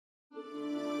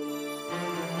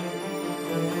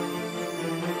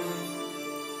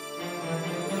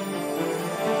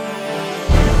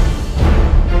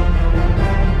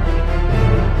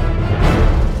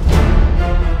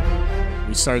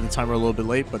started the timer a little bit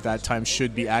late, but that time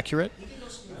should be accurate.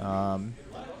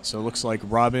 So it looks like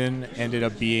Robin ended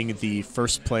up being the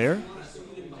first player.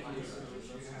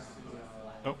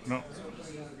 Oh, no.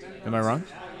 Am I wrong?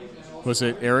 Was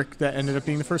it Eric that ended up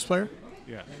being the first player?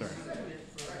 Yeah, sorry.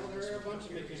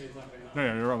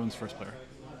 No, you're Robin's first player.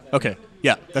 Okay,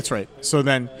 yeah, that's right. So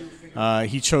then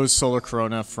he chose Solar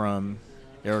Corona from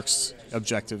Eric's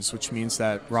objectives, which means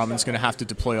that Robin's going to have to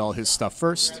deploy all his stuff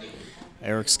first.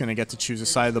 Eric's going to get to choose a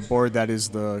side of the board that is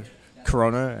the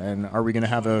Corona, and are we going to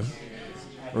have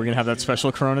that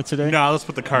special Corona today? No, let's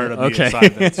put the card on the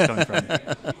side that it's coming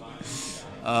from.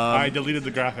 I deleted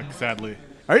the graphic, sadly.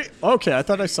 Okay, I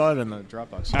thought I saw it in the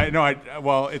Dropbox.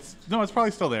 It's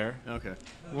probably still there. Okay.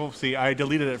 We'll see. I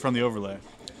deleted it from the overlay.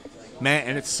 Man,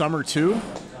 and it's summer too?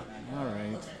 All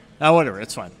right. Whatever,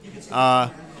 it's fine.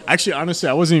 Actually, honestly,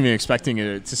 I wasn't even expecting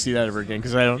to see that ever again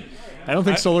because I don't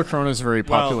think Solar Corona is a very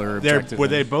popular objective.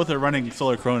 They both are running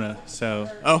Solar Corona, so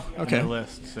okay. On their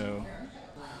list, so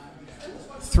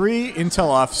 3 intel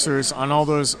officers on all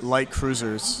those light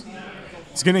cruisers.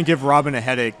 It's going to give Robin a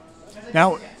headache.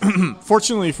 Now,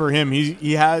 fortunately for him,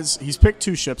 he's picked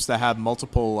 2 ships that have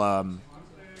multiple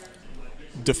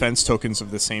defense tokens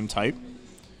of the same type.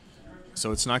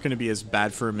 So it's not going to be as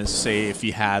bad for him as, say, if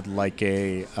he had like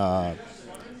a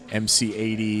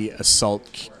MC-80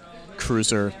 assault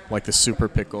cruiser, like the Super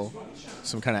Pickle,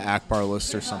 some kind of Akbar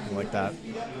list or something like that.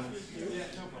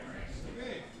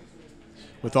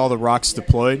 With all the rocks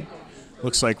deployed,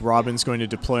 looks like Robin's going to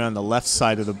deploy on the left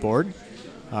side of the board.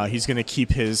 He's going to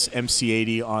keep his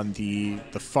MC-80 on the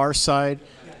far side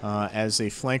as a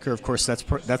flanker. Of course,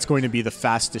 that's going to be the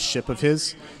fastest ship of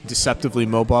his, deceptively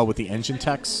mobile with the engine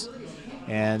techs.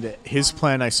 And his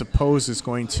plan, I suppose, is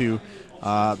going to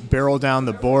barrel down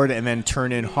the board and then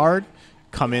turn in hard,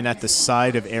 come in at the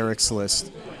side of Eric's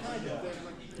list.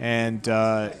 And,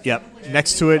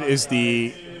 next to it is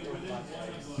the...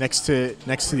 Next to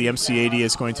the MC-80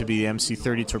 is going to be the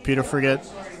MC-30 torpedo frigate,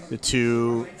 the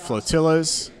 2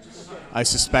 flotillas. I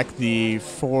suspect the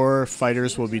 4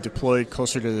 fighters will be deployed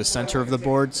closer to the center of the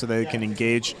board so they can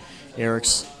engage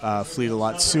Eric's fleet a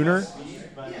lot sooner.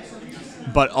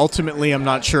 But ultimately, I'm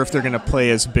not sure if they're going to play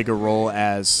as big a role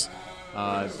as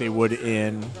they would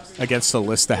against a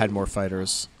list that had more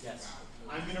fighters.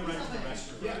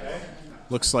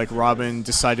 Looks like Robin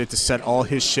decided to set all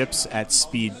his ships at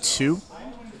speed 2.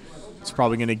 It's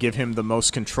probably going to give him the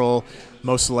most control.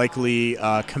 Most likely,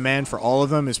 command for all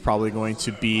of them is probably going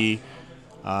to be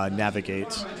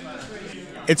navigate.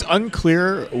 It's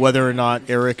unclear whether or not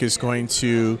Eric is going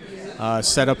to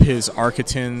set up his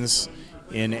Architans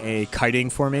in a kiting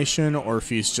formation, or if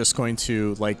he's just going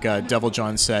to, like Devil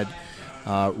John said,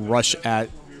 rush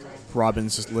at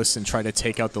Robin's list and try to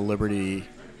take out the Liberty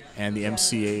and the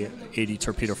MC-80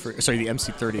 torpedo, the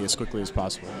MC-30 as quickly as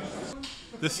possible.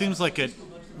 This seems like it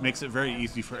makes it very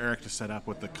easy for Eric to set up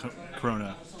with the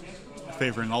Corona,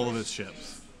 favoring all of his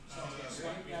ships.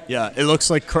 Yeah, it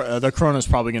looks like the Corona is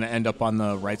probably going to end up on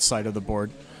the right side of the board,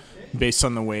 based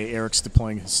on the way Eric's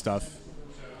deploying his stuff.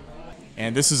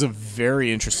 And this is a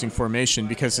very interesting formation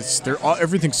because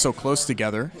everything's so close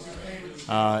together.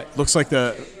 Looks like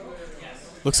the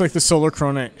Solar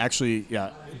Corona actually,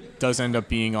 does end up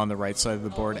being on the right side of the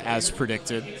board as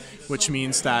predicted, which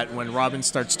means that when Robin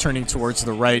starts turning towards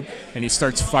the right and he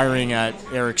starts firing at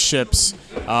Eric's ships,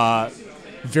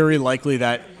 very likely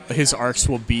that his arcs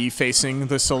will be facing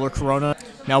the Solar Corona.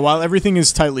 Now, while everything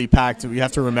is tightly packed, we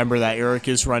have to remember that Eric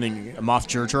is running a Moff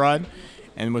Jerjerrod,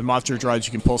 and with Moff Jerjerrod,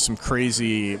 you can pull some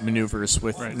crazy maneuvers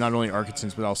with not only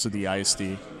Architans, but also the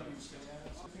ISD.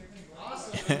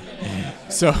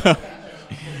 So...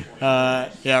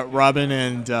 Robin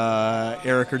and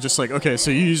Eric are just like, okay,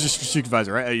 so you use a strategic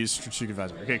advisor, right? I use a strategic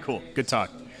advisor. Okay, cool. Good talk.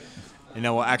 And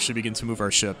now we'll actually begin to move our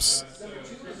ships.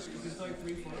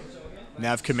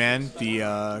 Nav command,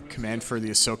 the command for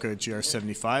the Ahsoka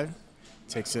GR-75,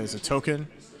 takes it as a token,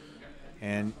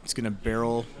 and it's going to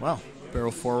barrel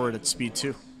forward at speed 2.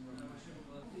 I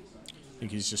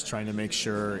think he's just trying to make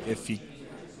sure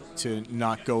to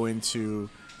not go into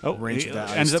range of that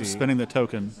ISD. Ends up spending the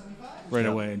token right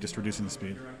away and just reducing the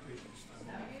speed.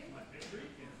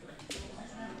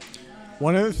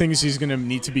 One of the things he's going to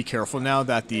need to be careful now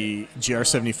that the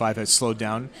GR-75 has slowed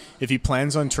down, if he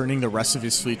plans on turning the rest of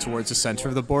his fleet towards the center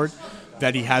of the board,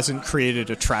 that he hasn't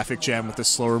created a traffic jam with the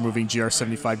slower moving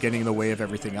GR-75 getting in the way of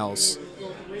everything else.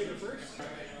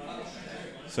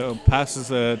 So passes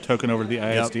the token over to the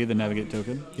ISD, the navigate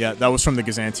token. Yeah, that was from the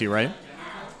Gazanti, right?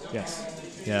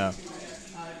 Yes. Yeah.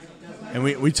 And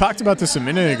we talked about this a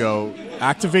minute ago.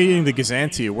 Activating the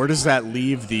Gazanti, where does that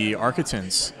leave the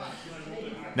Architans?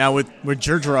 Now with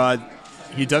Jerjerrod,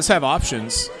 he does have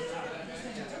options.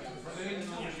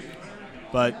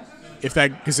 But if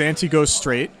that Gazanti goes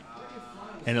straight,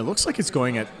 and it looks like it's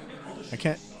going at... I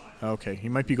can't... Okay, he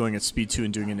might be going at speed 2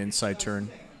 and doing an inside turn.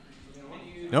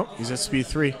 Nope, he's at speed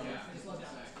 3.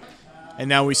 And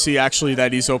now we see actually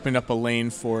that he's opened up a lane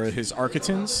for his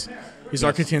Architans. His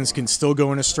Architans can still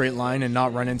go in a straight line and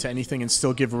not run into anything and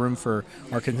still give room for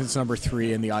Architans number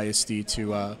 3 and the ISD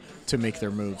to make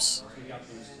their moves.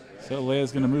 So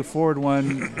Leia's going to move forward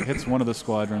one, hits one of the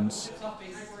squadrons.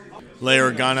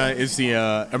 Leia Organa is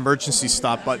the emergency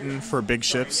stop button for big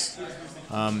ships.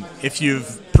 If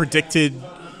you've predicted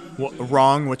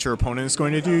wrong what your opponent is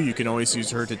going to do, you can always use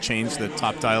her to change the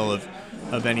top dial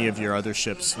of any of your other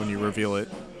ships when you reveal it.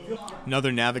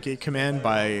 Another navigate command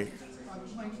by,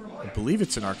 I believe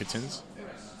it's an Architans.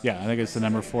 Yeah, I think it's the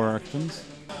number 4 Architans.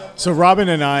 So Robin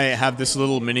and I have this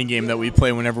little mini game that we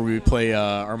play whenever we play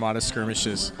Armada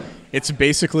skirmishes. It's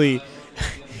basically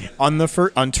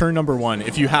on turn number 1.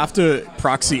 If you have to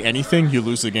proxy anything, you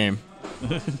lose the game.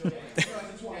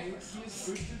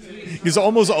 Because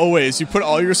almost always you put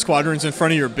all your squadrons in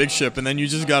front of your big ship, and then you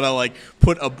just gotta like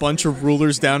put a bunch of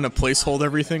rulers down to place hold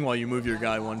everything while you move your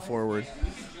guy one forward.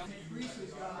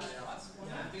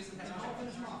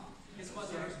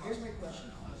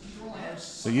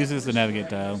 So he uses the navigate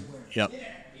dial. Yep.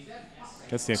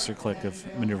 That's the extra click of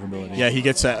maneuverability. Yeah, he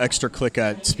gets that extra click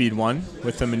at speed 1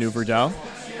 with the maneuver dial,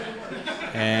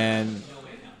 and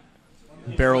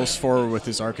barrels forward with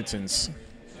his Architans.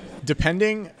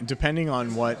 Depending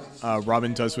on what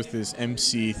Robin does with his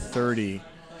MC30,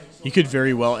 he could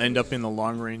very well end up in the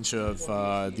long range of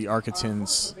the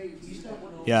Architans.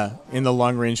 Yeah, in the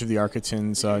long range of the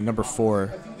Architans, number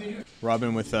 4.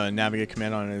 Robin with navigate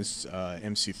command on his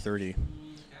MC30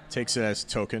 takes it as a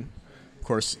token. Of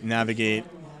course, navigate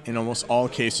in almost all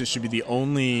cases should be the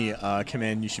only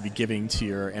command you should be giving to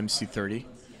your MC30.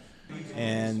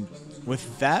 And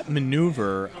with that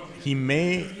maneuver, he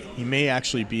may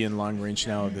actually be in long range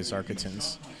now of his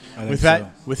Architans. With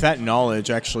that knowledge,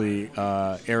 actually,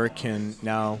 Eric can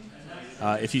now,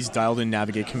 if he's dialed in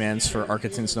navigate commands for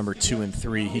Architans number 2 and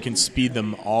 3, he can speed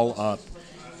them all up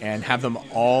and have them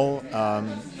all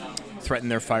threaten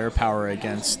their firepower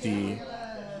against the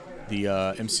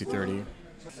MC30.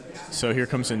 So here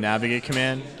comes a navigate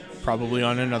command, probably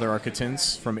on another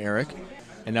Architans from Eric.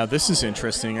 And now this is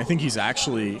interesting. I think is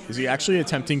he actually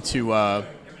attempting to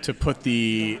put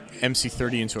the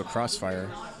MC30 into a crossfire?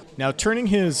 Now turning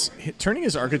his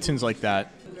Architans like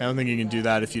that, I don't think you can do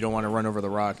that if you don't want to run over the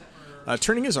rock.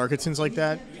 Turning his Architans like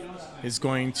that is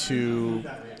going to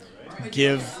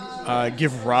give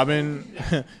Robin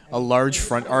a large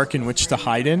front arc in which to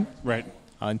hide in, right,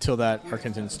 until that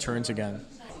Architans turns again.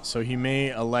 So he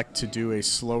may elect to do a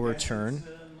slower turn,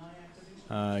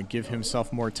 give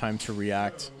himself more time to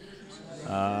react,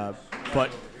 but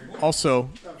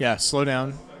also, yeah, slow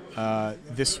down.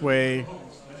 This way,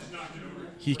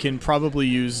 he can probably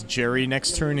use Jerry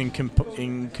next turn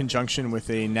in conjunction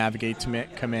with a navigate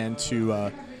command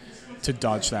to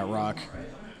dodge that rock.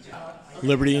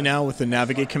 Liberty now with the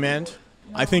navigate command.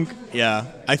 I think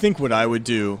what I would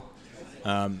do,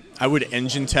 I would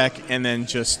engine tech and then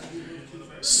just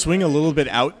swing a little bit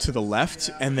out to the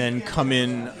left and then come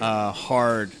in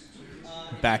hard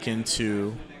back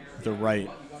into the right.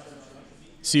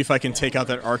 See if I can take out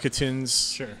that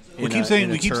Architans. Sure. We keep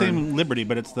saying Liberty,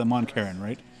 but it's the Mon Caron,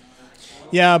 right?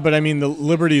 Yeah, but I mean the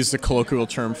Liberty is the colloquial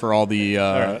term for all the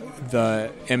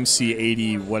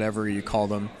MC80 whatever you call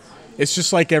them. It's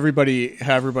just like how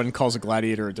everybody calls a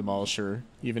Gladiator a Demolisher,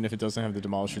 even if it doesn't have the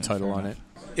Demolisher title on it.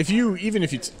 If you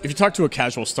talk to a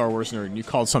casual Star Wars nerd and you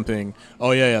called something,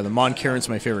 oh yeah, the Mon Caron's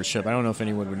my favorite ship, I don't know if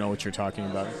anyone would know what you're talking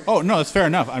about. Oh no, that's fair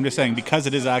enough. I'm just saying because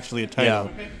it is actually a title,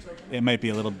 it might be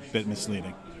a little bit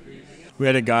misleading. We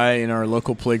had a guy in our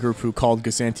local playgroup who called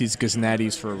Gazantes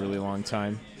Gaznatties for a really long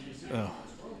time. Oh.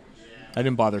 I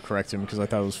didn't bother correct him because I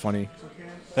thought it was funny.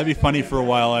 That'd be funny for a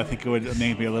while. I think it would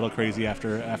make me a little crazy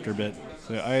after a bit.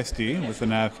 So ISD with the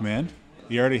nav command.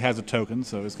 He already has a token,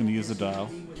 so he's going to use the dial.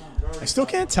 I still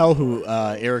can't tell who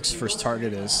Eric's first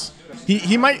target is.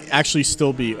 He might actually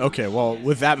still be... Okay, well,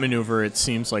 with that maneuver, it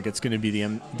seems like it's going to be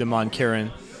the Mon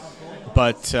Caron.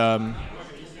 But,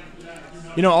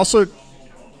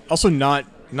 also not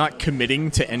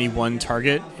committing to any one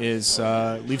target is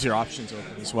leaves your options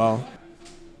open as well.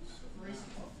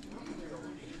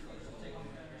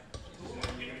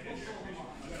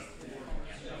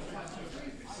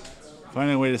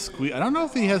 Finding a way to squeeze... I don't know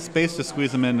if he has space to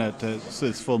squeeze him in at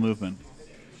his full movement.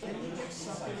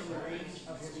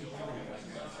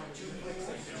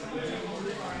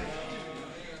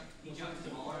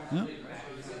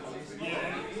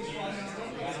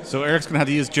 So Eric's going to have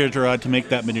to use Jerjerrod to make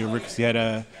that maneuver because he had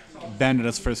a bend in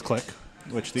his first click,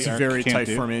 which the It's a Eric very can't tight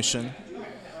do. formation.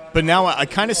 But now I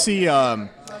kind of see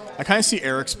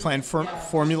Eric's plan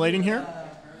formulating here.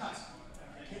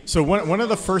 So one of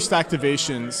the first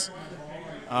activations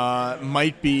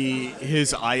might be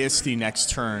his ISD next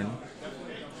turn.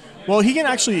 Well, he can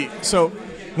actually. So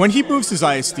when he moves his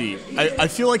ISD, I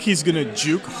feel like he's going to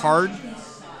juke hard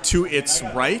to its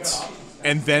right,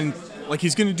 and then like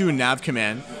he's going to do a nav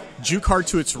command, juke hard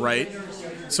to its right.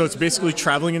 So it's basically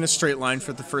traveling in a straight line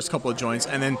for the first couple of joints,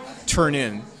 and then turn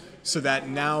in, so that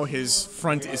now his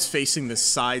front is facing the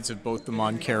sides of both the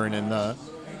Mon Caron and the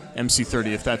MC30,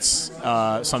 if that's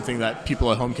something that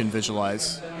people at home can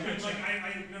visualize.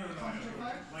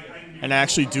 And I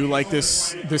actually do like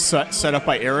this setup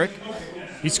by Eric.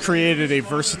 He's created a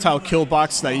versatile kill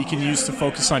box that you can use to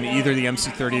focus on either the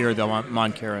MC30 or the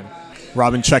Mon Caron.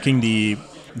 Robin checking the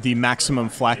maximum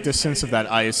flak distance of that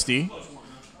ISD,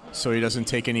 so he doesn't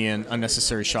take any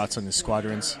unnecessary shots on his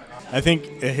squadrons. I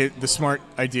think the smart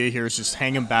idea here is just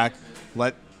hang him back,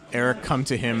 let Eric come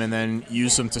to him, and then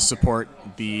use him to support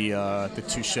the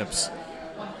two ships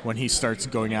when he starts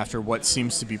going after what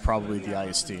seems to be probably the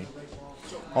ISD.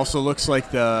 Also looks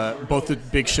like both the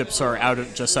big ships are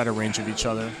just out of range of each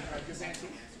other.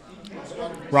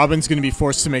 Robin's going to be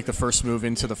forced to make the first move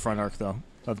into the front arc, though,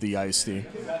 of the ISD.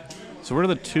 So what are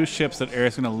the two ships that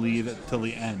Eric's going to lead till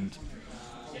the end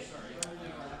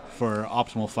for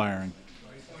optimal firing?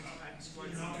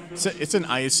 It's an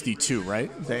ISD-2, right,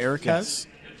 that Eric Yes.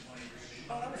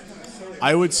 has?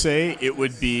 I would say it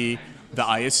would be the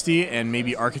ISD and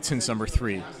maybe Architect's number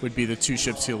 3 would be the two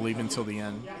ships he'll leave until the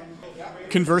end.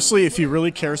 Conversely, if he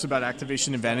really cares about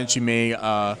activation advantage, he may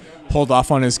hold off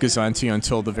on his Gazanti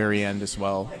until the very end as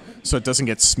well, so it doesn't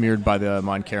get smeared by the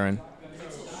Mon Caron.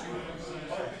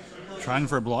 Trying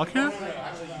for a block here?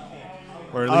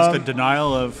 Or at least a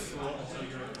denial of...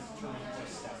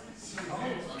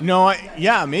 No,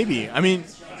 yeah, maybe. I mean,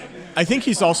 I think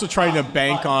he's also trying to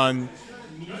bank on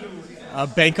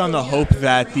the hope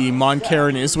that the Mon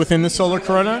Caron is within the Solar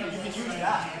Corona,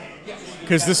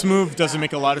 because this move doesn't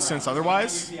make a lot of sense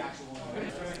otherwise.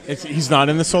 He's not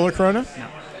in the Solar Corona? No.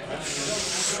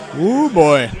 Ooh,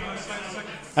 boy.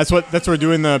 That's what we're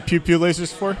doing the pew-pew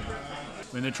lasers for?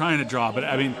 I mean, they're trying to draw, but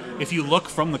I mean, if you look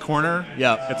from the corner,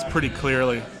 yeah, it's pretty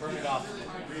clearly...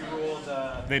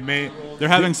 They're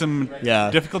having some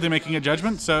difficulty making a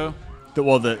judgment, so...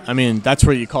 I mean, that's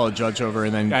where you call a judge over,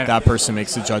 and then that person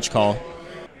makes the judge call.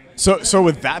 So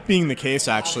with that being the case,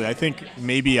 actually, I think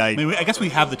maybe I guess we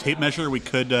have the tape measure. We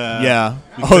could do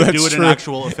it true. in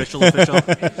actual official.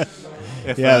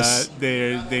 If yes.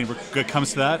 it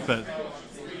comes to that, but...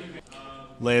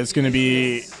 Leia's going to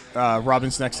be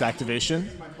Robin's next activation.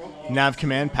 Nav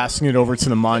command, passing it over to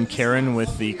the Mon Caron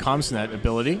with the CommsNet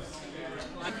ability.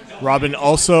 Robin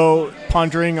also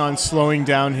pondering on slowing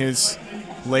down his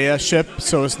Leia ship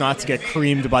so as not to get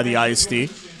creamed by the ISD.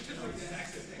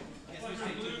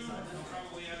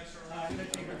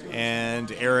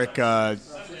 And Eric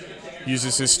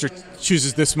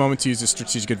chooses this moment to use his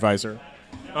strategic advisor.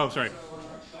 Oh, sorry.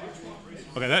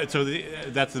 Okay,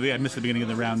 I missed the beginning of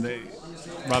the round.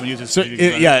 Robin uses strategic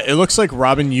advisor. Yeah, it looks like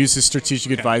Robin uses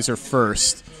strategic advisor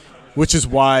first, which is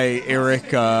why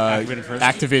Eric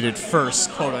activated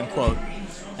first, quote unquote.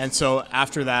 And so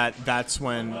after that, that's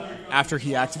when, after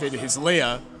he activated his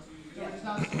Leia.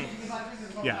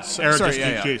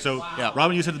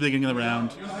 Robin used it at the beginning of the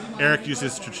round. Eric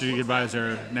uses strategic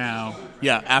advisor now.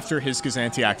 Yeah, after his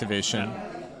Gazanti activation. Yeah.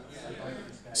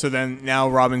 So then now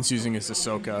Robin's using his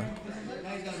Ahsoka.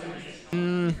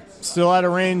 Still out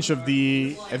of range of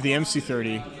the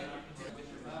MC30.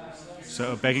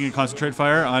 So banking and concentrate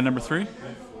fire on number 3.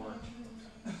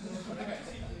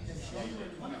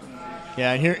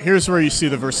 Yeah, and here's where you see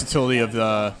the versatility of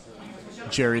the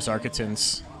Jerry's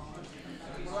Architects.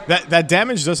 That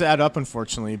damage does add up,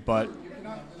 unfortunately, but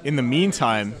in the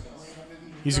meantime,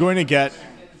 he's going to get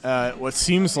what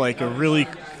seems like a really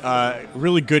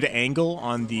good angle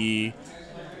on the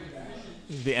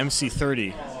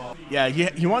MC30. Yeah,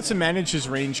 he wants to manage his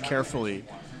range carefully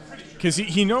because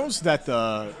he knows that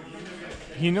that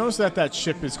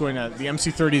ship is going to, the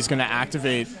MC30 is going to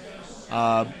activate.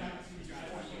 The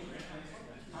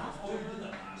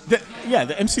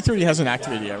MC30 hasn't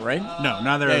activated yet, right? No,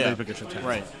 now they're bigger ships.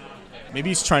 Right.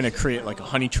 Maybe he's trying to create like a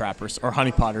honey trap or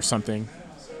honeypot or something.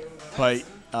 But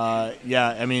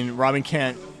I mean, Robin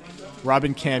can't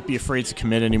be afraid to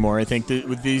commit anymore. I think that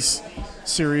with these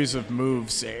series of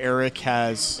moves, Eric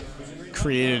has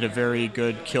created a very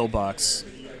good kill box.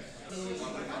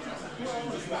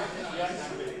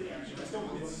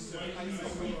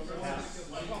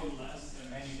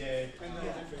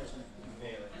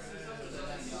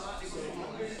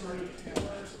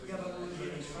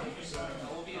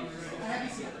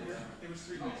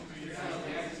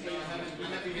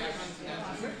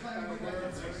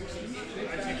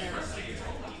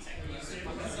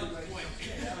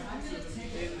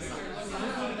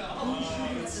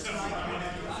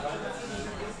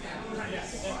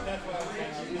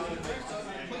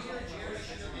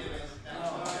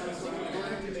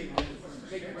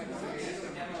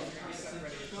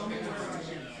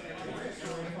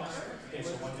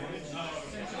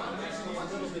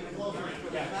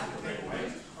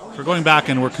 We're going back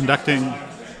and we're conducting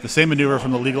the same maneuver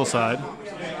from the legal side.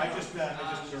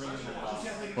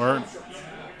 Or are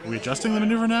we adjusting the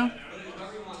maneuver now?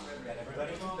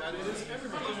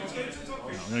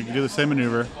 We're going to do the same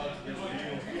maneuver.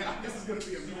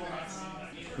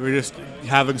 We're just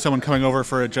having someone coming over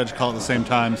for a judge call at the same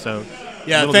time, so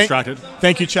yeah, a little distracted.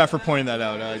 Thank you, chat, for pointing that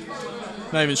out. I'm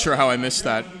not even sure how I missed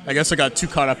that. I guess I got too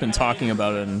caught up in talking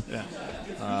about it. And,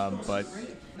 but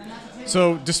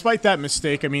so, despite that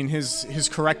mistake, I mean, his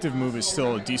corrective move is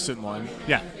still a decent one.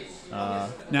 Yeah.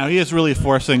 Now he is really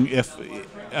forcing, if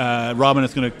Robin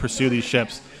is going to pursue these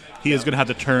ships, he is going to have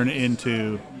to turn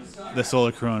into the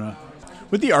Solar Corona.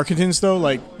 With the Architans, though,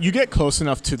 like, you get close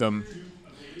enough to them.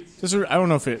 I don't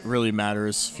know if it really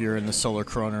matters if you're in the Solar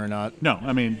Corona or not. No,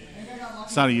 I mean,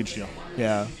 it's not a huge deal.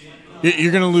 Yeah.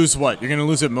 You're going to lose what? You're going to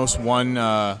lose at most one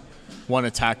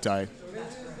attack die.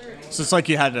 So it's like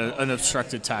you had an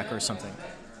obstructed attack or something.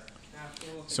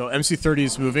 So MC30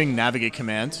 is moving, navigate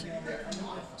command.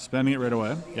 Spending it right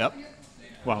away. Yep.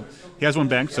 Wow. He has one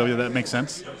banked, so yeah, that makes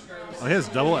sense. Oh, he has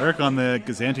double Eric on the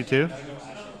Gazanti too?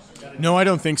 No, I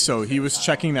don't think so. He was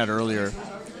checking that earlier.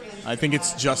 I think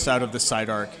it's just out of the side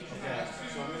arc.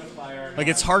 Like,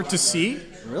 it's hard to see.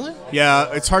 Really? Yeah,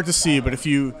 it's hard to see, but if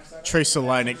you trace the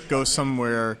line, it goes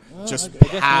somewhere just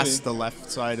past the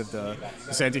left side of the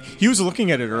Gazanti. He was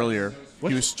looking at it earlier. What?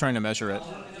 He was trying to measure it.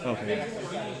 Okay.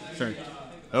 Sure.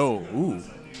 Oh, ooh.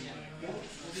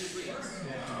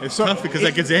 It's tough because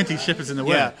that Gazanti ship is in the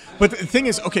way. Yeah, but the thing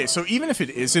is, okay, so even if it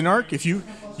is an arc, if you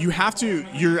have to,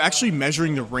 you're actually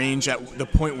measuring the range at the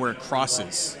point where it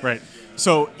crosses. Right.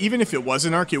 So even if it was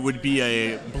an arc, it would be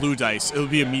a blue dice. It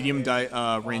would be a medium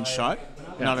range shot,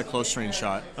 not a close range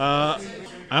shot. I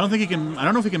don't think he can. I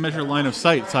don't know if he can measure line of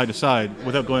sight side to side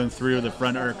without going through the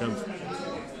front arc of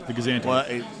the Gazanti. Well,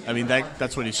 I mean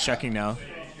that's what he's checking now.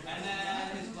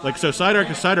 Like, so side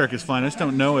arc is fine. I just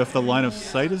don't know if the line of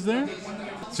sight is there.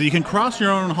 So you can cross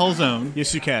your own hull zone.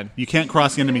 Yes, you can. You can't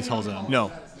cross the enemy's hull zone.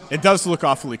 No, it does look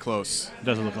awfully close. It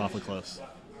does look awfully close.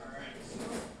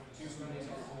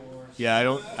 Yeah,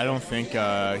 I don't think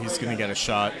he's going to get a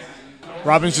shot.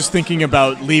 Robin's just thinking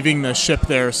about leaving the ship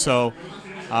there so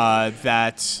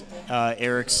that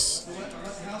Eric's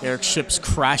ships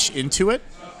crash into it.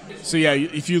 So yeah,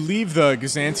 if you leave the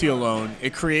Gazanti alone,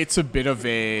 it creates a bit of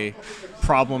a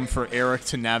problem for Eric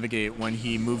to navigate when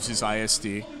he moves his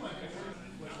ISD.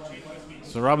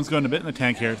 So Robin's going a bit in the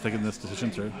tank here, thinking this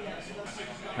decision through.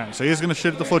 All right, so he's going to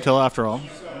shoot at the flotilla after all.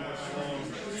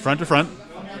 Front to front.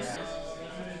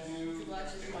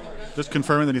 Just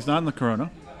confirming that he's not in the Corona.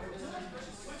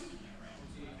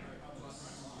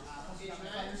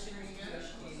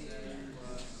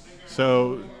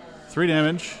 So 3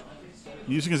 damage.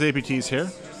 Using his APTs here.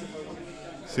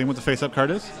 Seeing what the face-up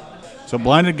card is. So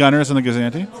blinded gunners on the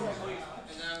Gazanti.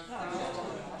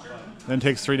 Then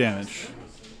takes 3 damage.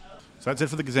 So that's it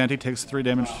for the Gazanti. Takes 3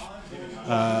 damage.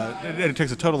 It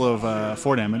takes a total of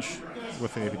 4 damage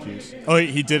with the APTs. Oh,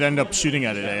 he did end up shooting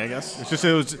at it, I guess. It's just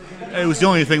it was the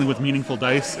only thing with meaningful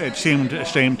dice. It seemed a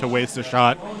shame to waste a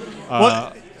shot.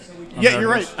 Well, yeah, you're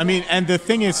right. I mean, and the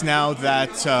thing is now that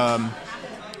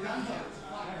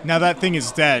thing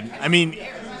is dead. I mean,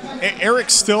 Eric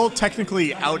still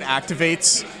technically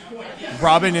out-activates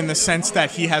Robin in the sense that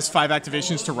he has 5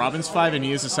 activations to Robin's 5, and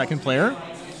he is a second player.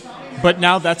 But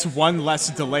now that's one less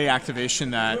delay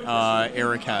activation that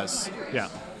Eric has. Yeah.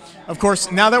 Of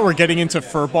course, now that we're getting into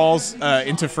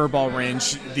furball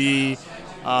range, the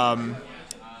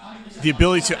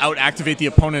ability to out-activate the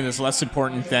opponent is less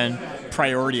important than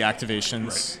priority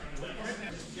activations.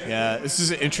 Right. Yeah, this is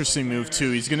an interesting move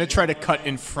too. He's going to try to cut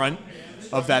in front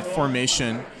of that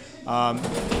formation.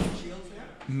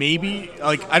 Maybe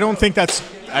I don't think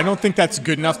that's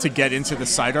good enough to get into the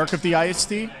side arc of the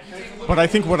ISD. But I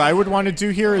think what I would want to do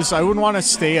here is I would want to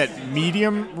stay at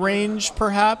medium range,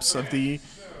 perhaps, of the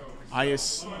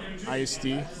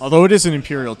ISD. Although it is an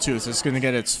Imperial too, so it's going to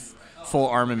get its full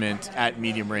armament at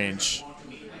medium range.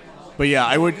 But yeah,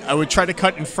 I would try to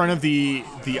cut in front of the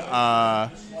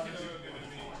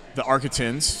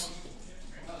Architans,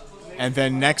 and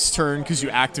then next turn, because you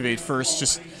activate first,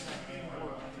 just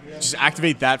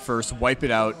activate that first, wipe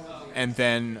it out, and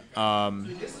then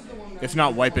if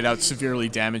not wipe it out, severely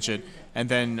damage it, and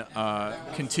then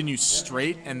continue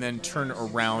straight and then turn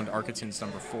around Architin's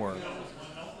number 4.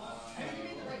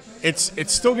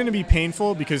 It's still going to be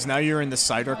painful because now you're in the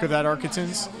side arc of that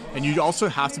Architin's, and you also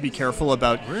have to be careful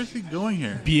about Where is he going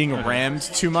here? being rammed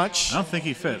too much. I don't think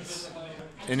he fits.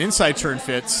 An inside turn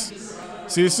fits.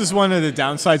 See, this is one of the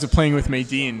downsides of playing with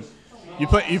Madine. You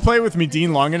play with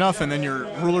Madine long enough, and then your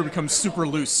ruler becomes super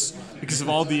loose because of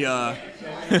all the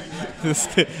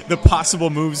the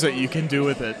possible moves that you can do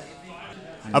with it.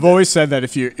 I've always said that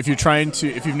if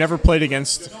you've never played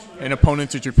against an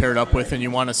opponent that you're paired up with and you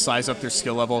want to size up their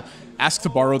skill level, ask to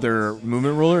borrow their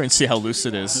movement ruler and see how loose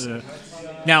it is. Yeah.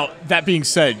 Now, that being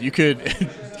said, you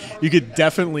could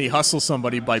definitely hustle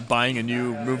somebody by buying a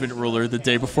new movement ruler the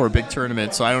day before a big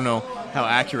tournament. So I don't know how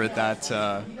accurate that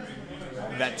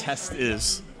test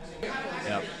is.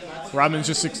 Yeah. Robin's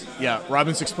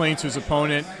explaining to his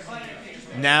opponent,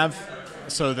 Nav.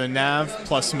 So the Nav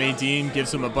plus Madine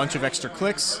gives him a bunch of extra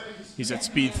clicks. He's at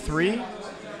speed 3.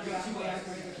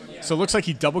 So it looks like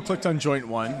he double-clicked on joint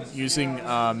 1 using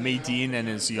Madine and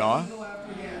his yaw.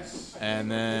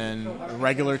 And then a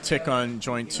regular tick on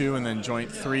joint 2, and then joint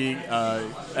 3.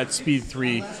 At speed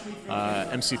 3,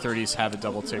 MC30s have a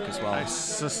double tick as well. I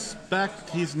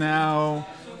suspect he's now...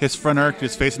 His front arc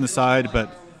is facing the side,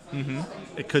 but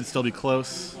it could still be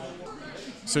close.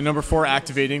 So number 4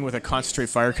 activating with a concentrate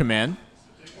fire command.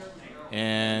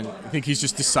 And I think he's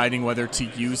just deciding whether to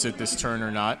use it this turn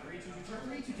or not.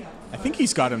 I think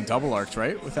he's got him double arced,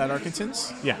 right, with that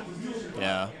Architin's? Yeah.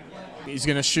 Yeah. He's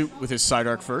going to shoot with his side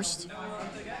arc first.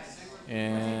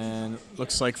 And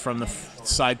looks like from the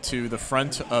side to the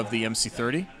front of the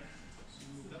MC30.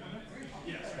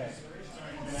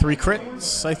 3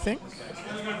 crits, I think.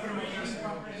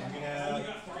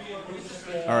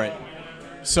 All right.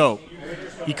 So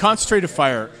he concentrated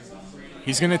fire.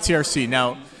 He's going to TRC.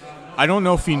 Now, I don't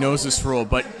know if he knows this rule,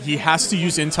 but he has to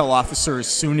use Intel Officer as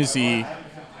soon as he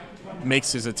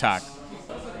makes his attack.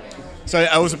 So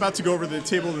I was about to go over the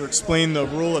table to explain the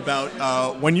rule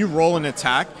about when you roll an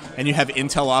attack and you have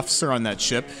Intel Officer on that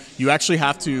ship, you actually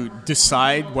have to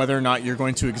decide whether or not you're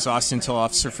going to exhaust Intel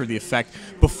Officer for the effect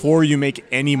before you make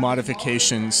any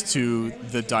modifications to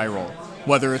the die roll,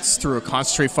 whether it's through a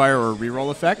concentrate fire or a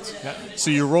reroll effect. Yep.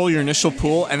 So you roll your initial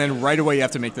pool, and then right away you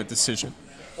have to make that decision.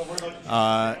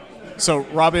 So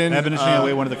Robin... Admonishing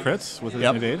away one of the crits with an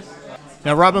evade.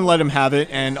 Now, Robin let him have it,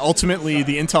 and ultimately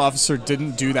the Intel Officer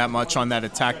didn't do that much on that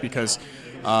attack because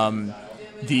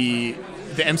the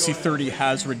MC30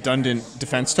 has redundant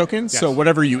defense tokens, so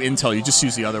whatever you Intel, you just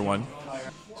use the other one.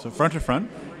 So front to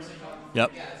front.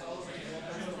 Yep.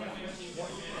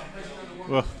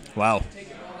 Ugh. Wow.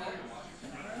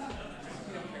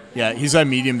 Yeah, he's at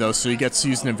medium, though, so he gets to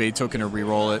use an evade token to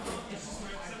reroll it.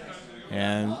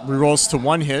 And rerolls to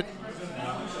 1 hit.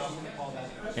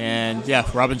 And, yeah,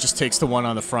 Robin just takes the 1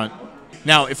 on the front.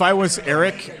 Now, if I was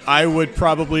Eric, I would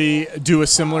probably do a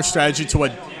similar strategy to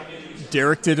what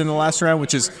Derek did in the last round,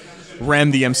 which is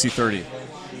ram the MC30.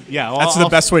 Yeah, well, that's the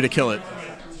best way to kill it.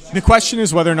 The question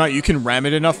is whether or not you can ram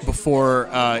it enough before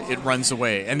it runs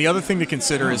away. And the other thing to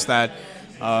consider is that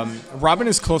Robin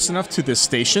is close enough to this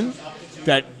station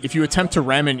that if you attempt to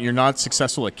ram it, you're not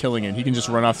successful at killing it. He can just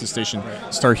run off the station,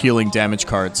 start healing damage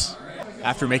cards.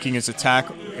 After making his attack,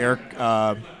 Eric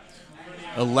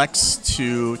elects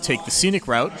to take the scenic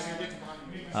route,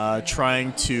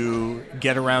 trying to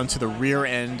get around to the rear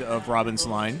end of Robin's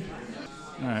line.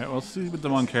 All right, well, let's see what the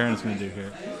Moncaron's going to do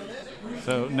here.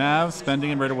 So Nav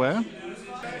spending him right away.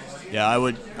 Yeah, I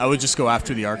would just go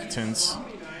after the Architins.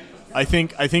 I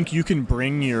think you can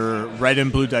bring your red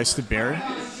and blue dice to bear.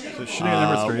 So shooting at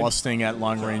number 3 while staying at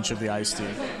long range of the ISD.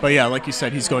 But yeah, like you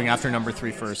said, he's going after number 3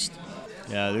 first.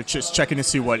 Yeah, they're just checking to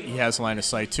see what he has line of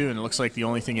sight to, and it looks like the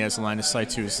only thing he has line of sight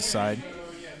to is the side.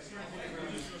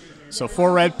 So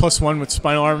 4 red plus 1 with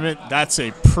Spinal Armament, that's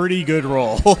a pretty good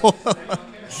roll.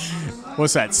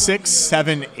 What's that, 6,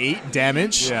 7, 8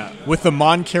 damage? Yeah. With the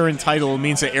Moncaron title, it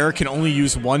means that Eric can only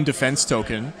use 1 defense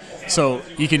token. So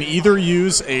he can either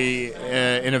use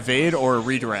an evade or a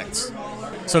redirect.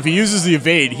 So if he uses the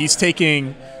evade, he's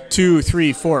taking 2,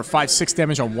 3, 4, 5, 6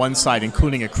 damage on one side,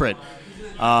 including a crit.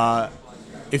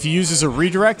 If he uses a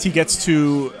redirect, he gets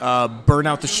to burn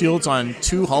out the shields on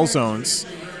 2 hull zones.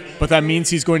 But that means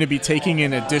he's going to be taking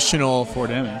an additional 4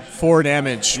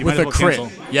 damage with a crit.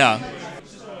 Cancel. Yeah.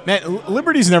 Man,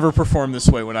 Liberty's never performed this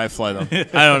way when I fly them.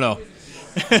 I don't know.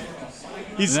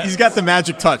 He's got the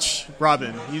magic touch,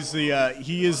 Robin.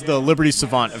 He is the Liberty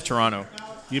savant of Toronto.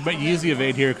 You use the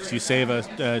evade here because you save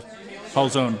a hull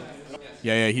zone.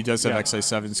 Yeah, he does have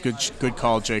XI7s. Good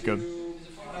call, Jacob.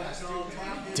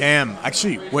 Damn.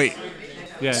 Actually, wait.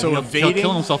 Yeah, So he'll evading.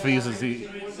 kill himself if he uses the.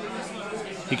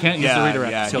 He can't use the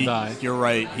redirect. Yeah, He'll die. You're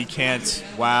right. He can't.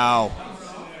 Wow.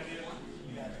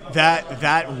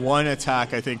 That one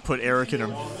attack, I think, put Eric in a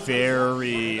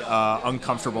very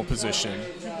uncomfortable position.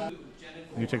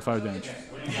 You take 5 damage.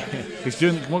 He's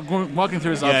walking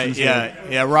through his options.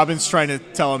 Yeah. Robin's trying to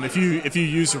tell him if you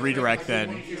use a redirect,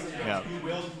 then yeah.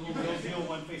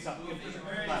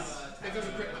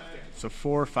 So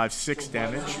 4, 5, 6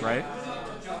 damage, right?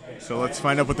 So let's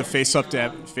find out what the face-up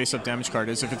damage card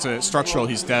is. If it's a structural,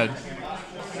 he's dead.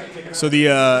 So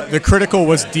the critical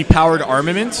was depowered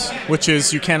armament, which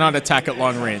is you cannot attack at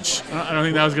long range. I don't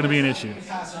think that was going to be an issue.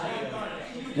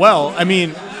 Well, I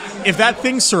mean, if that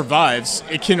thing survives,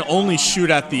 it can only shoot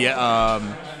at the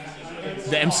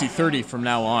MC-30 from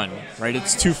now on, right?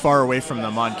 It's too far away from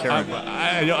the Mon Caron.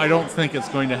 I don't think it's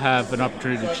going to have an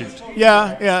opportunity to shoot.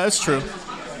 Yeah, that's true.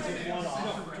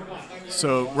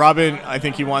 So Robin, I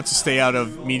think he wants to stay out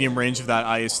of medium range of that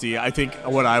ISD. I think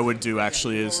what I would do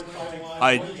actually is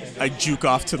I juke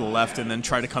off to the left and then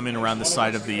try to come in around the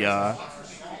side of the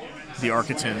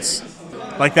Architans.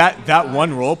 Like that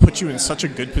one roll puts you in such a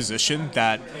good position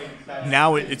that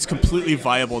now it's completely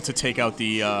viable to take out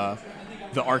the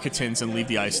Architans and leave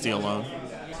the ISD alone.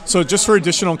 So just for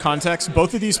additional context,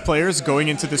 both of these players going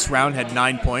into this round had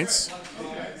 9 points.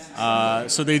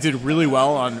 So they did really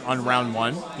well on round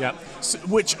 1. Yep. So,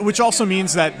 which also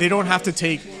means that they don't have to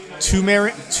take too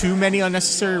many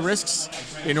unnecessary risks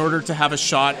in order to have a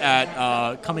shot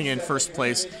at coming in first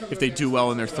place if they do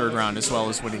well in their third round, as well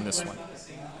as winning this one.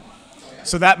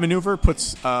 So that maneuver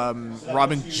puts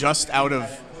Robin just out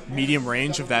of medium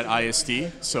range of that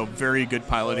ISD, so very good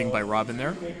piloting by Robin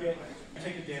there.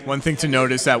 One thing to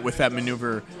note is that with that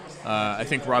maneuver, I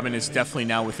think Robin is definitely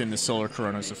now within the Solar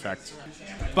Corona's effect.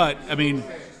 But, I mean,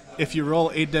 if you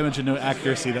roll 8 damage and no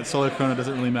accuracy, that Solar Corona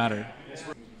doesn't really matter.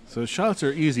 So shots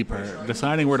are easy part.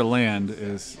 Deciding where to land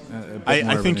is a bit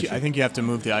more of an issue. I think you have to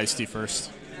move the ISD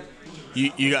first.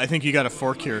 I think you got to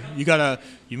fork here.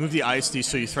 You move the ISD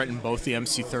so you threaten both the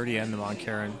MC-30 and the Mon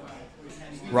Caron.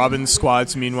 Robin's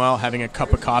squad's meanwhile having a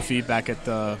cup of coffee back at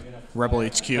the Rebel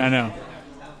HQ. I know.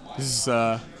 This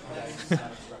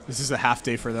is a half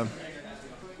day for them.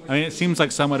 I mean, it seems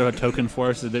like somewhat of a token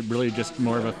force. Is it really just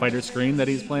more of a fighter screen that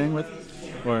he's playing with?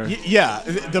 Or yeah,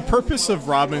 the purpose of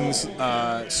Robin's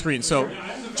screen. So,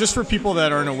 just for people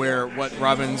that aren't aware, what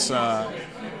Robin's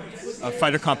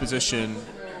fighter composition,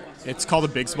 it's called a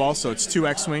Biggs ball. So it's 2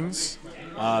 X-wings,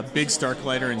 Biggs,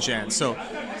 Darklighter, and Jan. So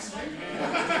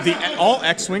all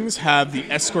X-wings have the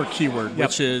escort keyword,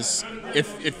 which is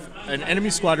if an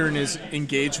enemy squadron is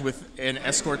engaged with an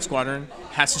escort squadron,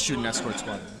 has to shoot an escort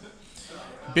squadron.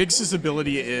 Biggs'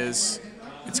 ability is,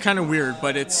 it's kind of weird,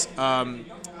 but it's,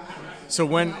 so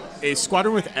when a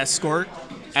squadron with escort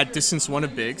at distance 1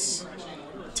 of Biggs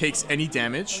takes any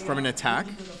damage from an attack,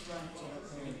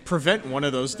 prevent one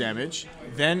of those damage,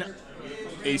 then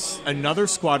another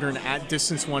squadron at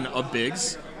distance 1 of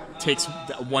Biggs takes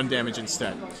 1 damage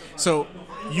instead. So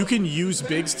you can use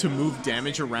Biggs to move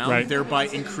damage around, thereby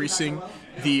increasing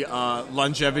the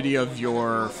longevity of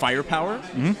your firepower,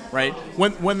 right?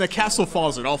 When the castle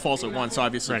falls, it all falls at once,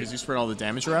 obviously, because you spread all the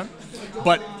damage around.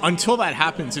 But until that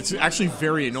happens, it's actually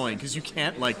very annoying because you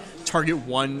can't target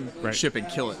one ship and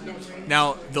kill it.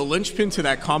 Now, the linchpin to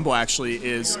that combo actually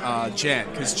is Jan,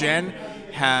 because Jan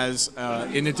has,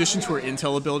 in addition to her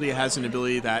intel ability, has an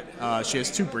ability that she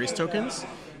has 2 brace tokens,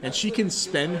 and she can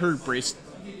spend her brace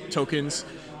tokens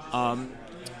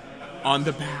on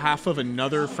the behalf of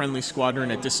another friendly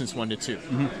squadron at distance 1 to 2.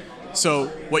 So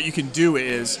what you can do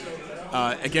is,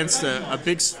 against a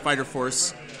big fighter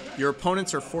force, your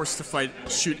opponents are forced to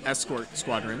shoot escort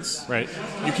squadrons. Right.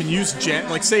 You can use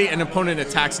say an opponent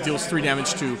deals 3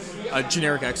 damage to a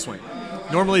generic X-wing.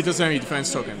 Normally it doesn't have any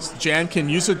defense tokens. Jan can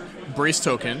use a brace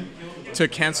token to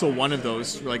cancel one of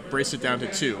those, brace it down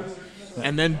to 2.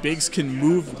 And then Biggs can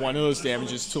move one of those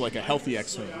damages to a healthy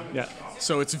X-wing. Yeah.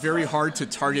 So it's very hard to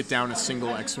target down a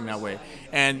single X-wing that way.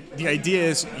 And the idea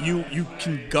is you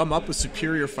can gum up a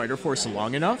superior fighter force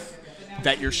long enough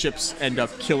that your ships end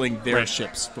up killing their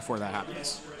ships before that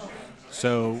happens.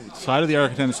 So side of the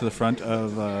Architects to the front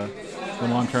of the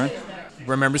Mon Caron.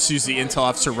 Remembers to use the intel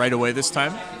officer right away this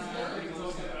time.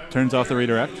 Turns off the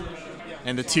redirect.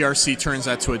 And the TRC turns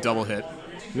that to a double hit.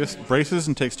 Just braces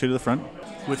and takes 2 to the front.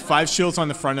 With 5 shields on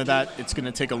the front of that, it's going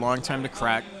to take a long time to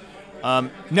crack.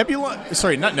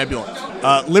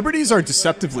 Liberties are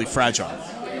deceptively fragile.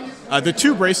 The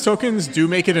 2 brace tokens do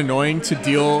make it annoying to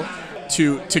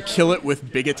kill it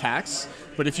with big attacks,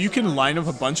 but if you can line up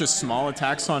a bunch of small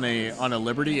attacks on a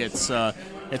Liberty, it's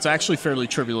actually fairly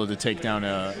trivial to take down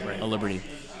a Liberty.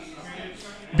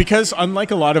 because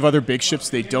unlike a lot of other big ships,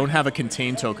 they don't have a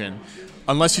contain token,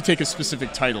 unless you take a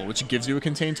specific title, which gives you a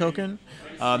contain token.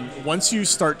 Once you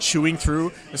start chewing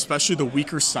through, especially the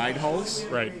weaker side hulls,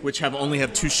 Right. which only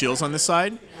have 2 shields on the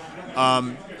side,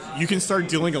 you can start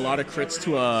dealing a lot of crits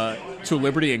to a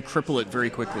Liberty and cripple it very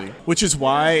quickly. Which is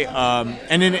why,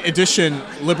 and in addition,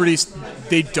 Liberties,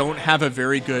 they don't have a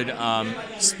very good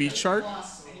speed chart.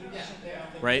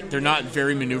 Right? They're not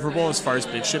very maneuverable as far as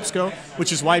big ships go,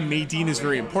 which is why Madine is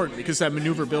very important, because that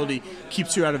maneuverability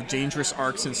keeps you out of dangerous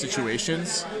arcs and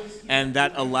situations, and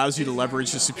that allows you to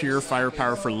leverage the superior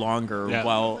firepower for longer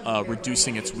while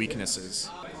reducing its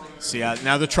weaknesses. So yeah,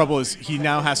 now the trouble is he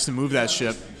now has to move that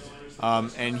ship,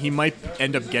 and he might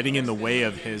end up getting in the way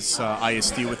of his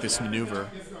ISD with this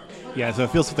maneuver. Yeah, so it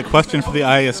feels like the question for the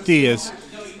ISD is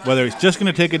whether he's just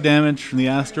going to take a damage from the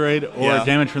asteroid or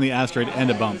damage from the asteroid and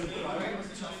a bump.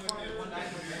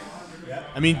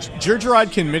 I mean,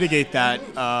 Jerjerrod can mitigate that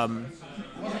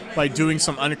by doing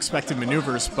some unexpected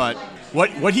maneuvers, but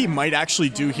what he might actually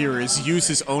do here is use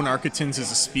his own Architons as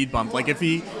a speed bump. Like if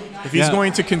he's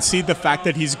going to concede the fact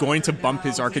that he's going to bump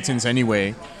his Architons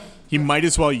anyway, he might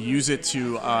as well use it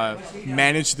to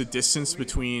manage the distance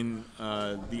between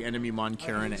the enemy Mon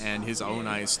Carin and his own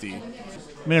ISD.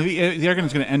 I mean, if the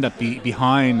Architon's going to end up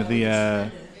behind the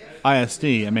ISD,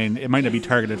 I mean, it might not be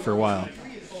targeted for a while.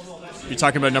 You're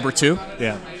talking about number 2?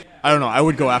 Yeah. I don't know. I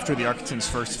would go after the Architons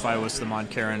first if I was the Mon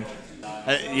Carin.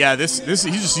 Yeah, this he's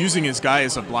just using his guy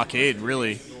as a blockade,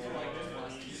 really.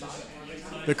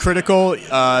 The critical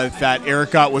that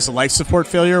Eric got was a life support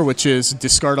failure, which is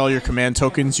discard all your command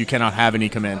tokens. You cannot have any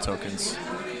command tokens.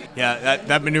 Yeah,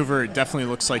 that maneuver definitely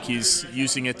looks like he's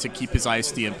using it to keep his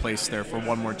ISD in place there for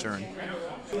one more turn.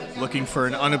 Looking for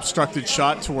an unobstructed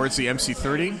shot towards the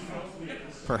MC-30,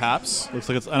 perhaps. Looks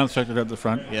like it's unobstructed out the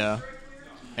front. Yeah.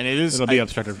 And it'll be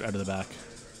obstructed out of the back.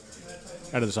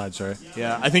 Out of the side, sorry.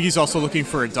 Yeah, I think he's also looking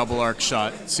for a double arc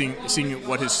shot, seeing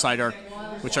what his side arc,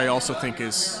 which I also think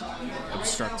is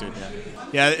obstructed.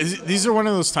 Yeah, these are one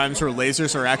of those times where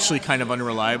lasers are actually kind of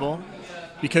unreliable,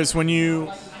 because when you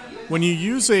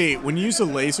use a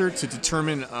laser to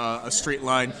determine a straight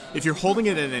line, if you're holding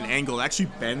it at an angle, it actually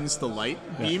bends the light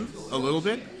beam a little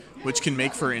bit, which can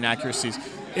make for inaccuracies.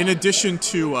 In addition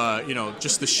to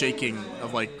just the shaking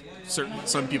of like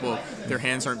some people, their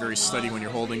hands aren't very steady when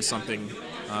you're holding something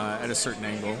at a certain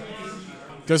angle.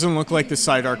 Doesn't look like the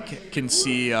side arc can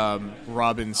see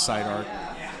Robin's side arc.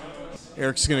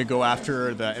 Eric's going to go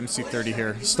after the MC-30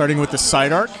 here, starting with the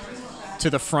side arc to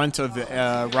the front of the,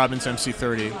 Robin's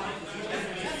MC-30.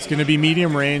 It's going to be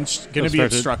medium range, going to be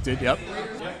obstructed. Yep.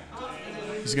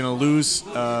 He's going to lose.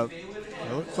 It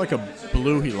looks like a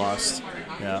blue he lost.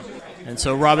 Yeah. And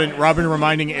so Robin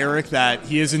reminding Eric that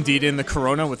he is indeed in the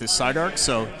Corona with his side arc,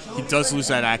 so he does lose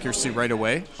that accuracy right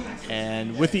away.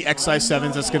 And with the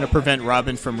XI-7s, that's going to prevent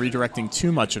Robin from redirecting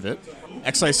too much of it.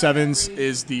 XI-7s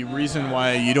is the reason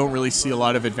why you don't really see a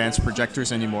lot of advanced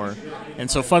projectors anymore.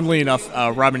 And so funnily enough,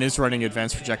 Robin is running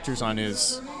advanced projectors on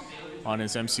his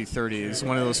MC-30. It's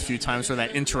one of those few times where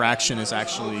that interaction is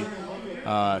actually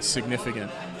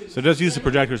significant. So it does use the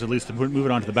projectors at least to move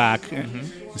it onto the back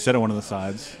instead of one of the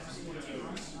sides.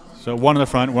 So one in the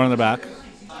front, one in the back.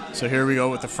 So here we go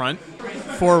with the front.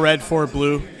 4 red, 4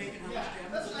 blue.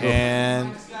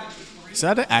 And is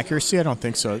that an accuracy? I don't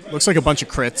think so. It looks like a bunch of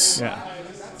crits. Yeah.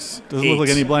 Doesn't look like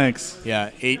any blanks. Yeah,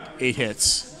 8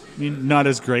 hits. I mean, not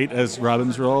as great as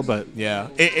Robin's roll, but... Yeah.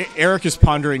 Eric is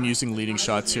pondering using leading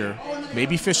shots here.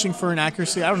 Maybe fishing for an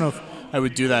accuracy. I don't know if I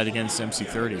would do that against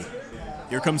MC-30.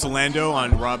 Here comes Lando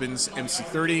on Robin's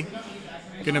MC-30.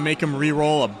 Going to make him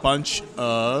re-roll a bunch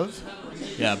of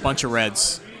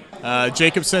reds.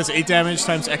 Jacob says 8 damage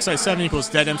times XI-7 equals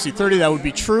dead MC-30. That would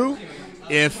be true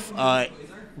if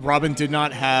Robin did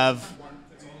not have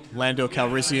Lando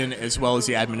Calrissian as well as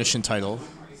the admonition title.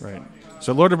 Right.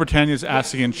 So Lord of Britannia is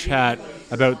asking in chat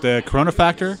about the Corona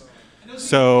factor.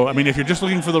 So, I mean, if you're just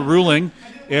looking for the ruling,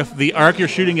 if the arc you're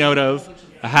shooting out of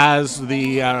has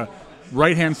the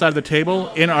right-hand side of the table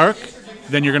in arc,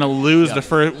 then you're going to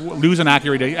lose an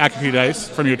accuracy dice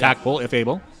from your attack pool, if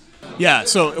able. Yeah,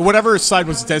 so whatever side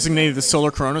was designated the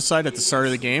Solar Corona side at the start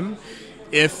of the game,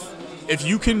 if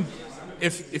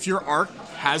your arc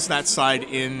has that side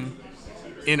in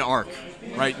arc,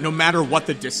 right, no matter what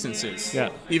the distance is,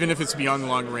 even if it's beyond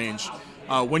long range,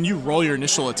 when you roll your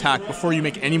initial attack, before you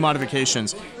make any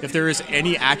modifications, if there is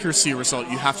any accuracy result,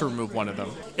 you have to remove one of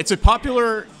them. It's a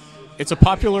popular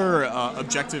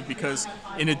objective because,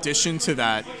 in addition to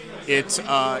that, it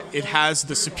has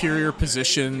the superior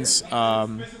positions.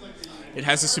 It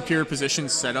has a superior position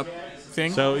setup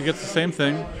thing. So it gets the same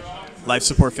thing. Life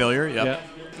support failure. Yep. Yeah.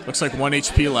 Looks like 1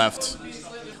 HP left.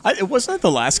 It wasn't that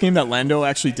the last game that Lando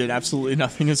actually did absolutely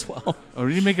nothing as well. Oh,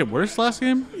 did he make it worse last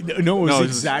game? No, it was the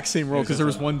exact same roll because there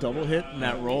was one double hit in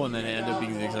that roll, and then it ended up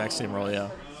being the exact same roll. Yeah.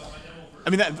 I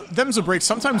mean, them's a break.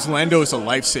 Sometimes Lando is a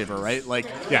lifesaver, right? Like,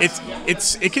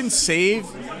 it can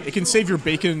save your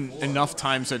bacon enough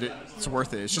times that it's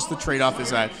worth it. It's just the trade-off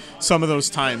is that some of those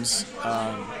times,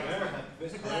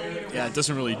 it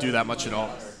doesn't really do that much at all.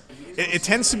 It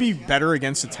tends to be better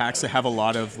against attacks that have a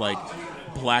lot of like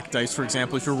black dice. For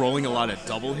example, if you're rolling a lot of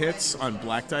double hits on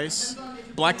black dice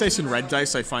and red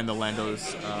dice, I find the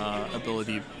Lando's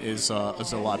ability is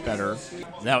a lot better.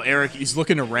 Now Eric, he's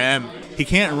looking to ram. He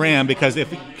can't ram because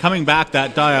if coming back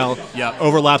that dial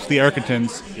overlaps the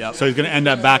Architons, so he's going to end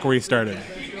up back where he started.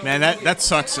 Man, that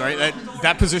sucks, right?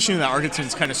 That position of the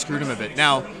Architons kind of screwed him a bit.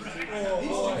 Now,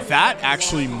 that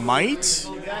actually might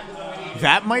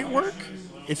work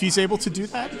if he's able to do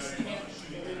that.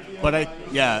 But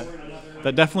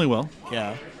that definitely will.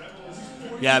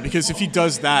 Yeah, because if he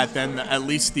does that, then at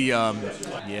least the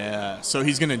So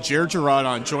he's gonna Jerjerrod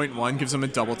on joint 1, gives him a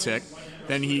double tick.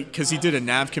 Then because he did a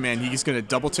nav command, he's gonna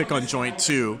double tick on joint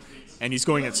 2, and he's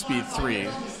going at speed 3.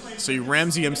 So he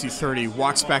rams the MC30,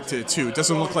 walks back to 2. It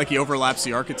doesn't look like he overlaps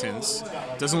the Architons.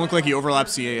 Doesn't look like he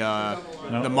overlaps the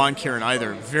Mon Cairn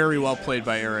either. Very well played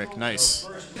by Eric. Nice.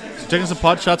 Taking some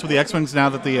pot shots with the X-Wings now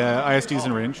that the ISD's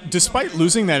in range. Despite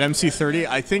losing that MC30,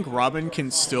 I think Robin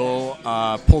can still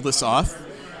pull this off.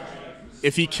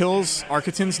 If he kills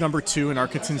Architons number 2 and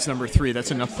Architons number 3,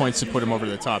 that's enough points to put him over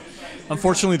the top.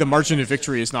 Unfortunately, the margin of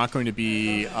victory is not going to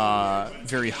be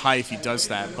very high if he does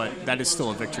that, but that is still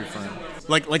a victory for him.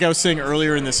 Like I was saying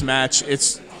earlier in this match,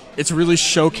 it's really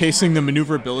showcasing the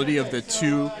maneuverability of the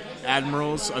 2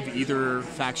 admirals of either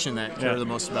faction that care the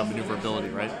most about maneuverability,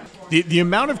 right? The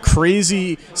amount of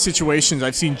crazy situations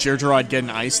I've seen Jerjerrod get an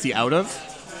Ice-T out of.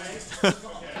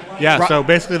 So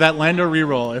basically that Lando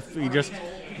reroll, if he just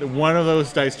one of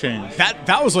those dice changed.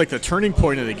 That was like the turning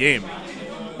point of the game.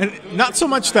 And not so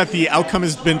much that the outcome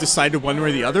has been decided one way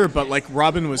or the other, but like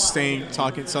Robin was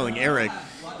telling Eric,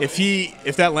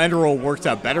 if that Lando roll worked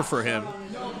out better for him,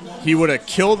 he would have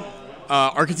killed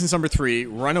Architons number 3,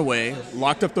 run away,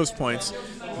 locked up those points.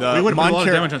 We would have put a lot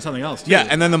of damage on something else, too. Yeah,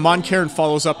 and then the Mon Cairn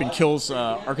follows up and kills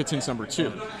Architons number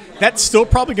 2. That's still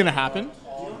probably going to happen.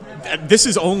 This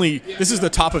is the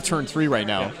top of turn 3 right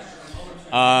now.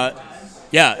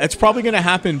 It's probably going to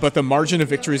happen, but the margin of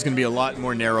victory is going to be a lot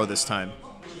more narrow this time.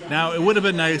 Now, it would have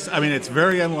been nice. I mean, it's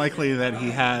very unlikely that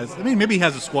he has... I mean, maybe he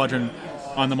has a squadron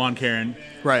on the Mon Cairn.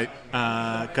 Right.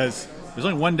 Because there's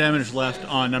only 1 damage left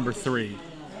on number 3.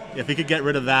 If he could get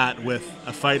rid of that with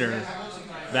a fighter,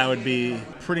 that would be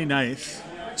pretty nice.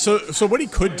 So what he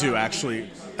could do, actually...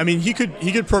 I mean, he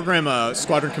could program a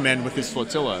squadron command with his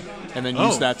flotilla and then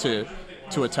use that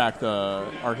to attack the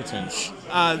Architons.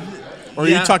 Or are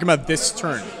you talking about this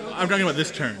turn? I'm talking about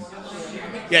this turn.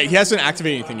 Yeah, he hasn't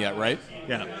activated anything yet, right?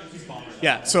 Yeah.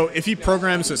 Yeah, so if he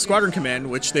programs a squadron command,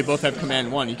 which they both have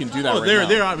command 1, he can do that right now.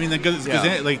 There. I mean,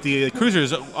 like the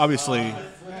cruisers obviously,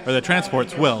 or the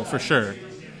transports will, for sure.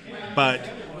 But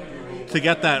to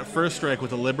get that first strike with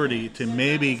the Liberty to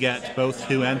maybe get both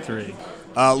 2 and 3.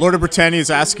 Lord of Britannia is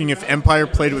asking if Empire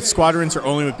played with squadrons or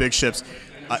only with big ships.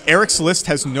 Eric's list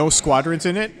has no squadrons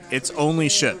in it. It's only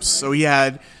ships. So he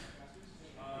had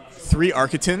 3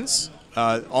 Architons.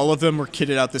 All of them were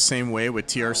kitted out the same way with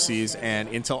TRCs and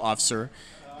Intel Officer.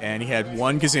 And he had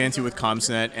 1 Gazanti with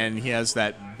ComsNet, and he has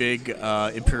that big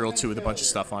Imperial 2 with a bunch of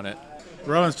stuff on it.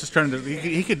 Rowan's just trying to...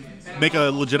 He could make a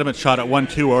legitimate shot at 1,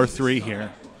 2, or 3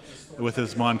 here with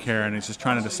his Mon Cairn. He's just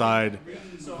trying to decide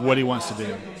what he wants to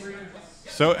do.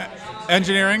 So,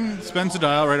 engineering spends the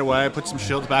dial right away, puts some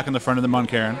shields back in the front of the Mon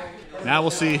Cairn. Now we'll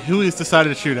see who he's decided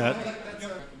to shoot at.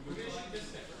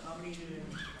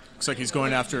 Looks like he's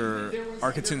going after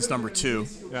Architons number 2.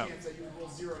 Yeah.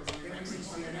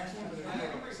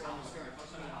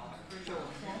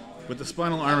 With the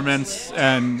spinal armaments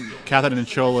and Catherine and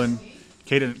Sholin,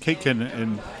 Katekin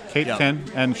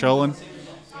and Sholin,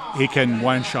 he can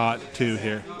one-shot 2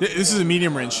 here. This is a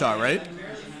medium-range shot, right?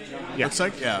 Yeah. Looks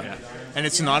like, yeah. And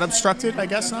it's not obstructed, I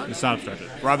guess not? It's not obstructed.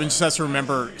 Robin just has to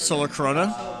remember Solar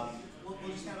Corona.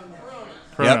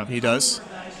 Yep, he does.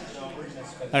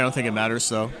 I don't think it matters,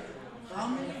 though.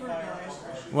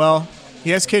 Well,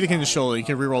 he has Katekin and Shola. He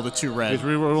can reroll the 2 red. He's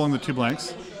rerolling the 2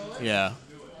 blanks. Yeah.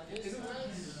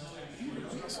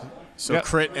 So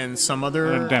crit and some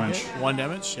other... And damage. 1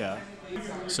 damage, yeah.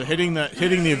 So hitting the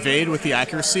evade with the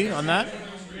accuracy on that.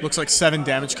 Looks like 7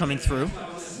 damage coming through.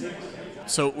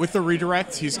 So with the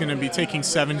redirect, he's going to be taking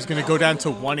 7. He's going to go down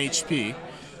to 1 HP.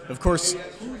 Of course,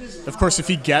 if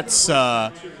he gets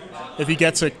a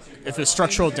if it's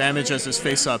structural damage as his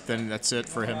face up, then that's it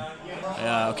for him.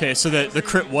 Okay, so the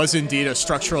crit was indeed a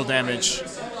structural damage.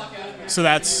 So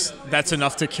that's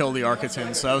enough to kill the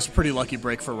Architon. So that was a pretty lucky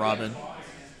break for Robin.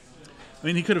 I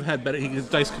mean, he could have had better. His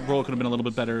dice roll could have been a little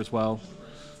bit better as well.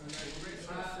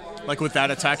 Like with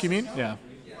that attack, you mean? Yeah.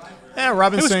 Yeah,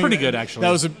 Robin's it was saying pretty good actually.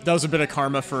 That was a bit of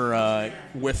karma for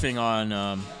whiffing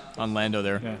on Lando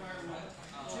there. Yeah.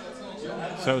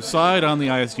 So side on the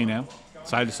ISD now,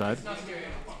 side to side.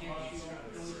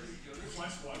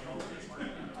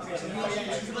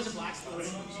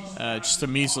 Just a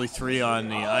measly 3 on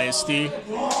the ISD.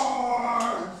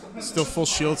 Still full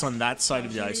shields on that side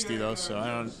of the ISD though, so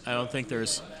I don't think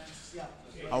there's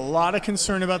a lot of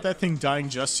concern about that thing dying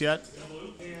just yet.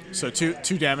 So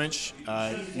two damage.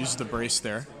 Use the brace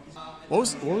there. What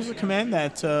was the command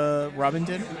that Robin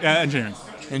did? Engineering.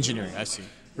 Engineering. I see.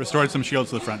 Restored some shields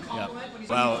to the front. Yeah.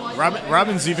 Wow.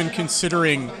 Robin's even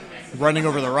considering running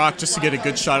over the rock just to get a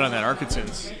good shot on that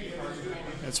Architons.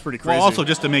 That's pretty crazy. Well, also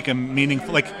just to make him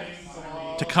meaningful, like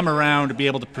to come around to be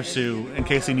able to pursue in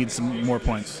case he needs some more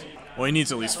points. Well, he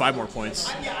needs at least 5 more points.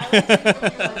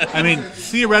 I mean,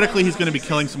 theoretically, he's going to be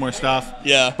killing some more stuff.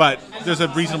 Yeah. But there's a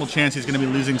reasonable chance he's going to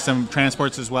be losing some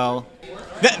transports as well.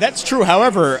 That's true.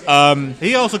 However,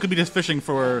 he also could be just fishing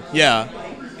for... Yeah.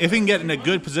 If he can get in a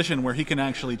good position where he can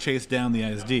actually chase down the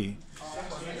ISD.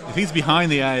 If he's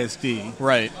behind the ISD...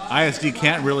 Right. ISD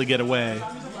can't really get away.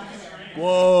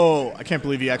 Whoa. I can't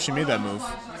believe he actually made that move.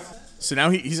 So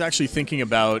now he's actually thinking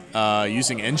about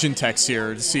using engine techs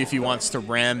here to see if he wants to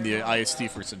ram the ISD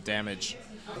for some damage.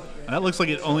 And that looks like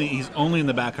he's only in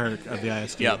the back arc of the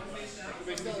ISD. Yep.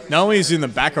 Not only is he in the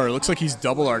back arc, it looks like he's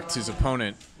double arced his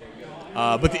opponent.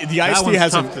 But the ISD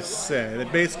has tough to say. The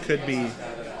base could be...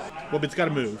 Well, but it's got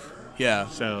to move. Yeah.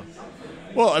 So...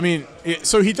 Well, I mean,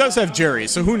 so he does have Jerry,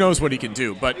 so who knows what he can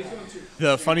do. But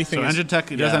the funny thing is... engine tech,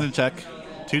 he does engine tech.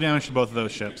 2 damage to both of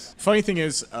those ships. Funny thing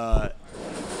is...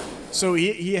 So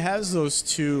he has those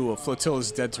 2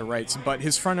 flotillas dead to rights, but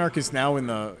his front arc is now in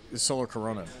the Solar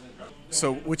Corona.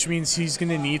 So, which means he's going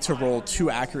to need to roll 2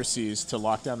 accuracies to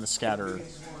lock down the scatter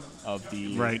of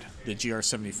the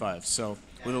GR75. So,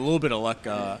 with a little bit of luck,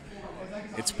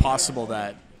 it's possible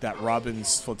that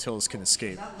Robin's flotillas can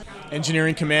escape.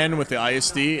 Engineering command with the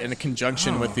ISD in a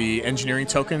conjunction with the engineering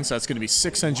tokens. So that's going to be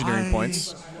 6 engineering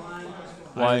points.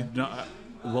 Why?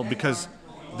 Well, because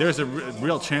there's a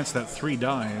real chance that 3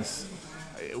 dies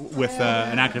with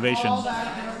an activation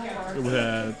with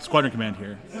a squadron command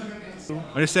here.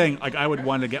 I'm just saying, like, I would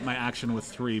want to get my action with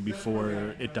 3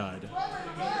 before it died.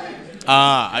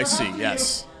 I see.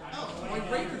 Yes.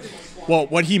 Well,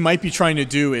 what he might be trying to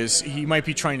do is he might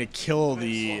be trying to kill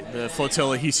the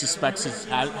flotilla he suspects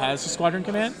has a squadron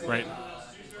command. Right.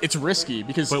 It's risky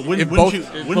because but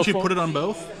wouldn't you put it on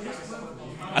both?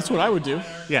 That's what I would do.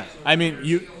 Yeah. I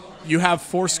mean, you have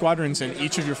 4 squadrons and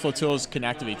each of your flotillas can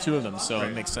activate 2 of them, so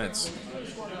It makes sense.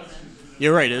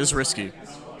 You're right. It is risky.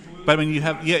 But I mean,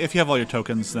 if you have all your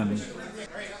tokens, then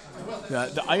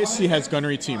the ISC has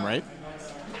gunnery team, right?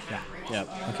 Yeah.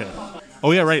 Yeah. Okay.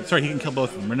 Oh yeah, right. Sorry, he can kill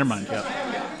both of them. Never mind. Yep.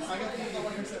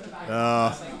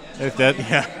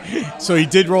 Yeah. So he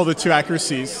did roll the 2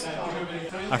 accuracies.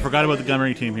 I forgot about the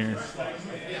gunnery team here.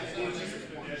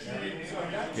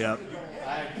 Yep.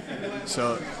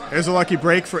 So there's a lucky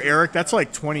break for Eric. That's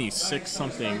like 26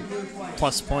 something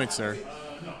plus points there.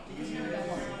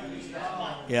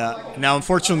 Yeah. Now,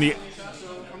 unfortunately,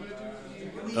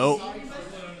 so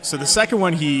the second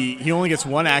one he only gets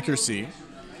 1 accuracy,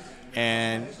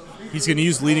 and he's going to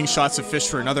use leading shots of fish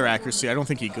for another accuracy. I don't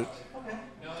think he could.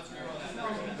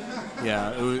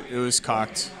 Yeah, it was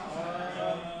cocked,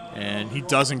 and he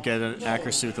doesn't get an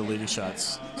accuracy with the leading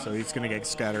shots, so he's going to get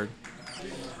scattered.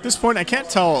 At this point, I can't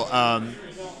tell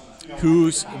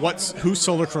whose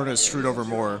Solar Corona is screwed over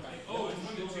more.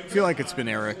 I feel like it's been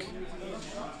Eric.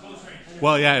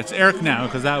 Well, yeah, it's Eric now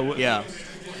because yeah.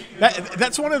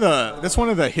 That's one of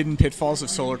the hidden pitfalls of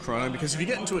Solar Corona, because if you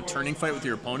get into a turning fight with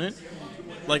your opponent,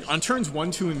 like on turns 1,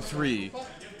 2, and 3,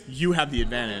 you have the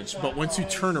advantage. But once you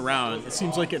turn around, it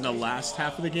seems like in the last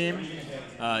half of the game,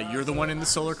 you're the one in the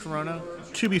Solar Corona.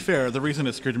 To be fair, the reason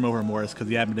it screwed him over more is because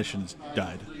the admonitions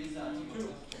died.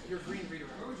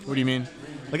 What do you mean?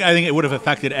 Like, I think it would have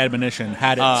affected admonition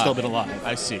had it still been alive.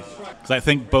 I see. Because I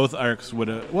think both arcs would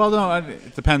have... Well, no,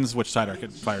 it depends which side arc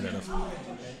it fired out of.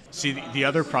 See, the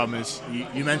other problem is,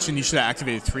 you mentioned you should have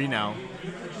activated 3 now.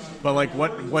 But, like,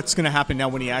 what's going to happen now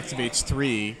when he activates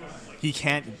 3? He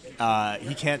can't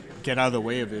get out of the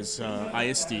way of his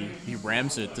ISD. He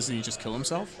rams it. Doesn't he just kill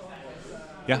himself?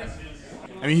 Yeah.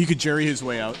 I mean, he could Jerry his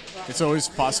way out. It's always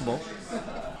possible.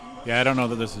 Yeah, I don't know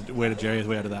that there's a way to Jerry his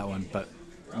way out of that one, but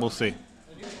we'll see.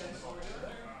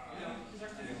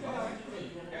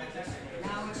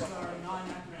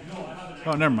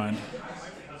 Oh, never mind.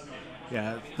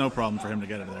 Yeah, no problem for him to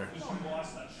get it there.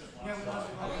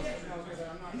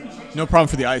 No problem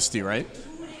for the ISD, right?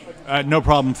 No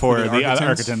problem for the Architans?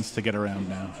 Architans to get around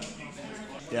now.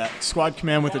 Yeah, squad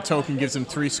command with a token gives him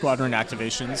 3 squadron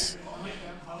activations.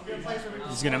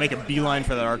 He's going to make a beeline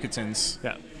for the Architans.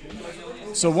 Yeah.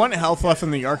 So 1 health left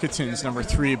on the Architans, number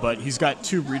 3, but he's got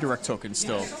 2 redirect tokens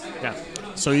still. Yeah.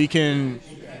 So he can.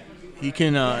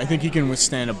 I think he can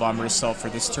withstand a bomber assault for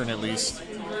this turn at least.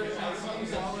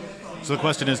 So the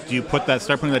question is, do you start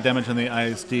putting that damage on the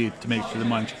ISD to make sure the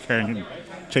Mon Cairn can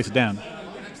chase it down?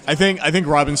 I think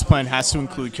Robin's plan has to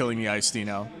include killing the ISD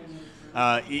now.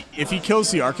 If he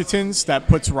kills the Architans, that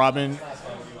puts Robin,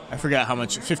 I forget how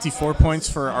much, 54 points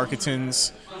for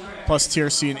Architans, plus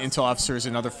TRC and Intel officers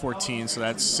another 14, so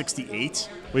that's 68.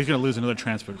 Well, he's going to lose another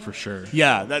transport for sure.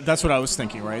 Yeah, that's what I was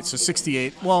thinking, right? So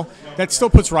 68. Well, that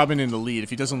still puts Robin in the lead if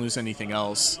he doesn't lose anything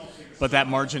else. But that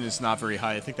margin is not very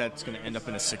high. I think that's going to end up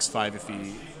in a 6-5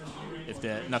 if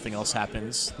nothing else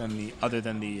happens other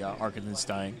than the Architans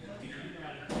dying.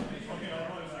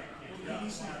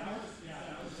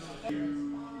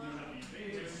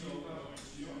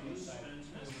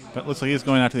 But it looks like he's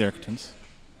going after the Architans.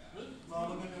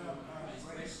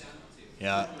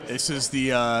 Yeah, this is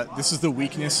the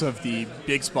weakness of the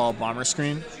Biggs Ball bomber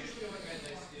screen.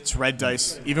 It's red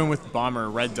dice. Even with bomber,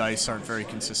 red dice aren't very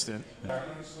consistent.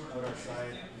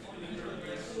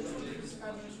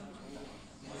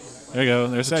 There you go.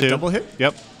 There's a two. Double hit?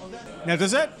 Yep. Now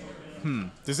does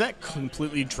that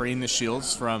completely drain the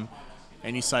shields from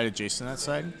any side adjacent to that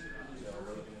side?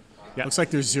 Yeah. Looks like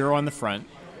there's 0 on the front,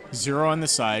 0 on the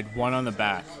side, 1 on the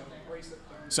back.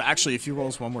 So actually, if he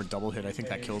rolls one more double hit, I think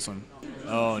that kills him.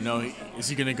 Oh, no. Is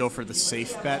he going to go for the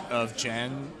safe bet of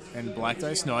Jan and black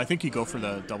dice? No, I think you go for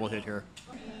the double hit here.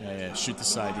 Yeah, shoot the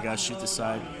side. You got to shoot the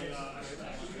side.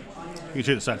 You can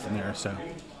shoot the side from there, so.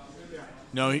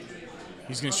 No,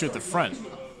 he's going to shoot the front.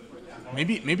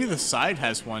 Maybe the side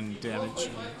has 1 damage.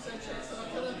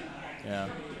 Yeah,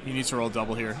 he needs to roll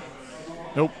double here.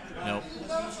 Nope.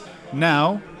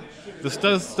 Now, this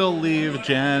does still leave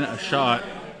Jan a shot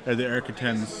at the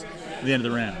Architans at the end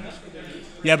of the round.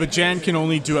 Yeah, but Jan can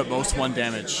only do at most 1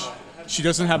 damage. She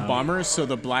doesn't have bombers, so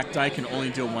the black die can only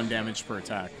deal 1 damage per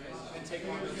attack.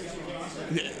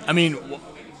 I mean,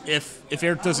 if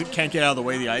Eric can't get out of the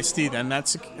way of the ISD, then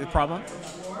that's a problem.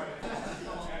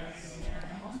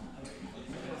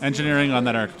 Engineering on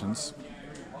that Architans.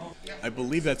 I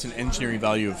believe that's an engineering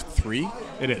value of 3.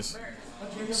 It is.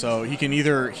 So he can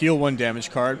either heal 1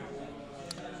 damage card,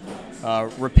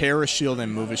 repair a shield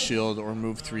and move a shield, or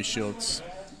move 3 shields.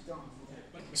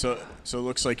 So it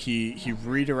looks like he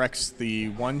redirects the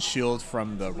 1 shield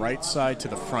from the right side to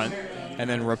the front, and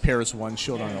then repairs 1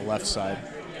 shield on the left side.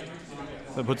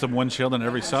 That puts him 1 shield on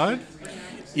every side?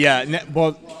 Yeah,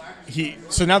 well,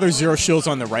 so now there's 0 shields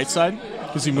on the right side,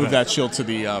 because he moved that shield to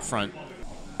the front.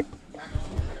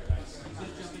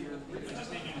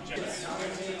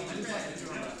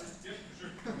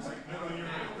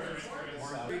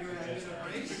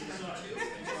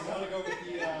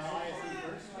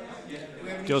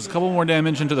 Deals a couple more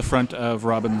damage into the front of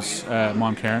Robin's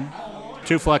Mon Cairn.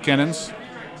 2 flat cannons.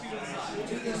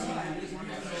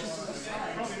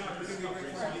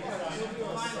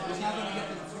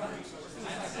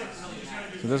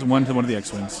 So there's 1 to one of the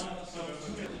X-Wings.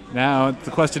 Now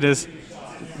the question is,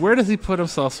 where does he put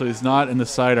himself so he's not in the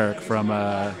side arc from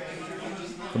the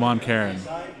Mon Cairn?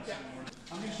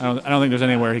 I don't think there's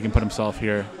anywhere he can put himself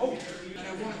here.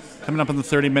 Coming up on the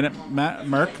 30-minute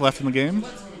mark left in the game.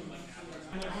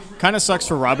 Kind of sucks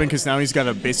for Robin because now he's got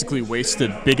to basically waste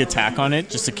a big attack on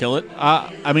it just to kill it.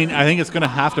 I mean, I think it's going to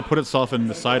have to put itself in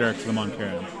the side arc for the Mon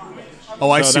Cairn. Oh,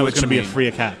 I see what you mean. It's going to be a free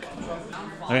attack.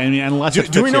 I mean, unless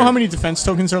do we know how many defense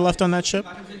tokens are left on that ship?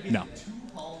 No.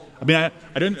 I mean,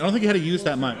 I don't think he had to use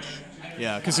that much.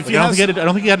 Yeah, because if I don't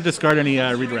think he had to discard any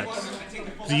redirects.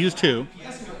 He used 2.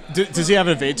 Does he have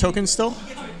evade token still?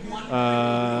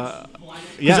 Yeah.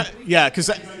 Yeah, because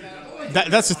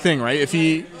that's the thing, right?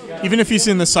 Even if he's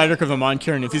in the side arc of the Mon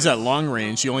Cairn, if he's at long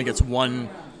range, he only gets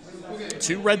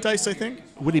 2 red dice, I think.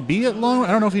 Would he be at long?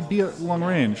 I don't know if he'd be at long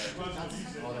range.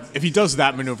 If he does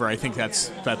that maneuver, I think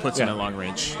that puts him at long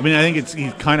range. I mean, I think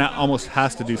he kind of almost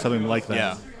has to do something like that.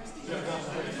 Yeah.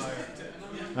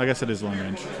 I guess it is long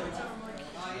range.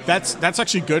 That's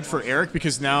actually good for Eric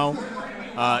because now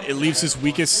it leaves his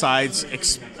weakest sides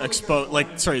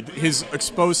exposed. His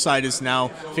exposed side is now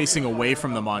facing away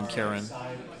from the Mon Cairn.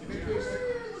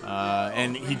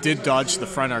 And he did dodge the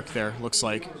front arc there, looks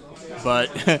like.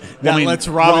 But lets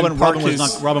Robin park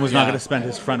Robin was not going to spend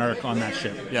his front arc on that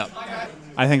ship. Yeah.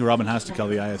 I think Robin has to kill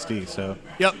the ISD. So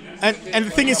Yep, and the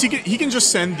thing is, he can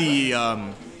just send the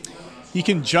he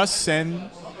can just send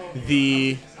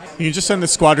the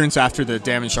squadrons after the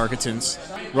damaged Architans.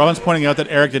 Robin's pointing out that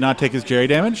Eric did not take his Jerry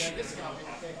damage.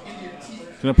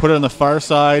 Going to put it on the far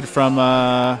side from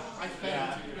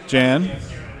Jan.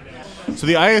 So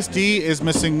the ISD is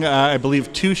missing, I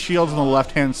believe, 2 shields on the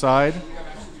left-hand side.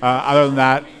 Other than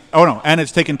that, oh no, and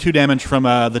it's taken 2 damage from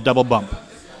the double bump.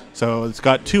 So it's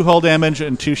got 2 hull damage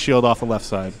and 2 shield off the left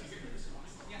side.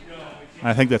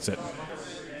 I think that's it.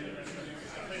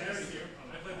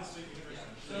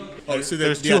 Oh, so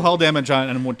there's 2 hull damage on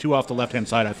it and 2 off the left-hand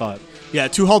side, I thought. Yeah,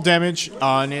 2 hull damage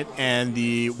on it and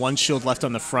the 1 shield left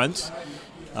on the front,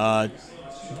 1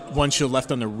 shield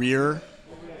left on the rear,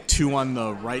 2 on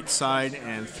the right side,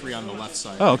 and 3 on the left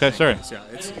side. Oh, okay, sorry. Yeah,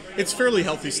 it's fairly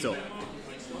healthy still.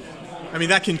 I mean,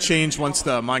 that can change once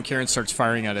the Mon Cairn starts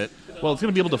firing at it. Well, it's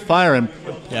going to be able to fire and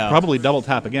probably double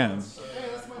tap again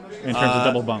in terms of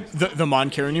double bump. The Mon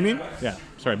Cairn, you mean? Yeah,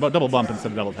 sorry, but double bump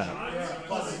instead of double tap.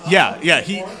 Yeah.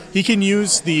 He can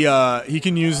use the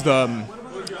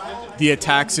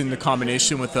attacks in the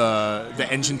combination with the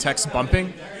engine text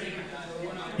bumping.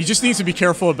 He just needs to be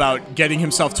careful about getting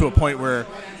himself to a point where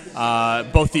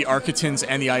both the Architans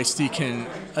and the ISD can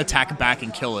attack back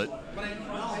and kill it.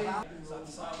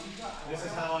 This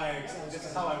is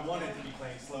how I wanted to be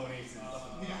playing slow and aces.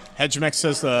 Hedgemex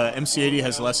says the MC80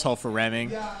 has less hull for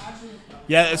ramming.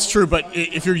 Yeah, it's true, but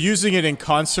if you're using it in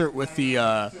concert with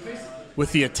the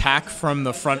attack from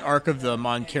the front arc of the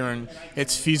Mon Cairn,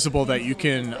 it's feasible that you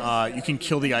can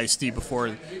kill the ISD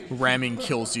before ramming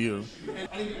kills you.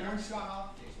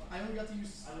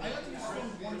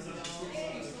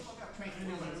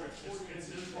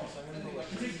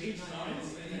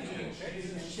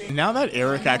 Now that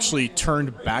Eric actually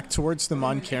turned back towards the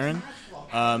Mon Cairn,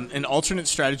 an alternate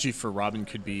strategy for Robin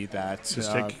could be that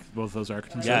just take both those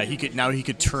Architans. Yeah, he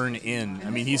could turn in. I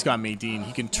mean, he's got Madine.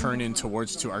 He can turn in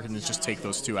towards 2 Architans, just take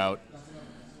those 2 out.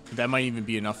 That might even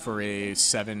be enough for a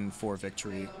 7-4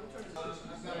 victory.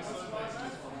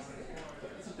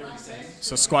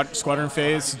 So squadron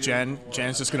phase,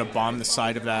 Jan's just going to bomb the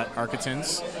side of that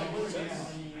Architans.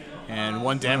 And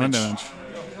 1 damage. 1 damage.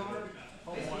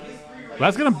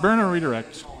 That's going to burn a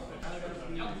redirect.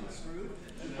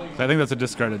 I think that's a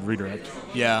discarded redirect.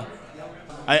 Yeah.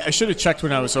 I should have checked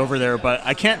when I was over there, but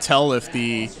I can't tell if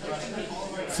the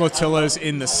flotilla is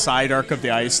in the side arc of the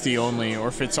ISD only, or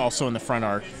if it's also in the front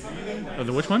arc. Of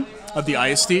the which one? Of the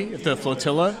ISD, if the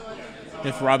flotilla.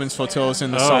 If Robin's flotilla is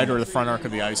in the side or the front arc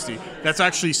of the ISD. That's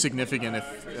actually significant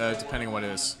if depending on what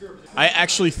it is. I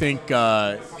actually think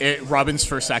Robin's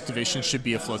first activation should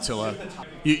be a flotilla.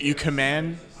 You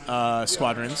command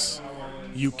squadrons,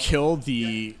 you kill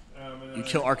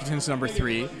Architans number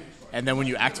 3, and then when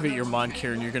you activate your Mon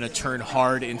Cairn, you're going to turn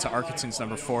hard into Architans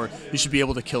number 4. You should be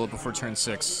able to kill it before turn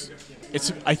 6.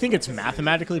 I think it's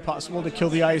mathematically possible to kill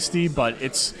the ISD, but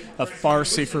it's a far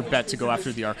safer bet to go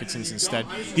after the Architans instead.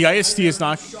 The ISD is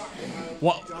not...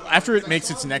 Well, after it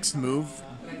makes its next move,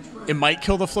 it might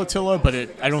kill the flotilla, but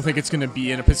I don't think it's going to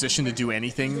be in a position to do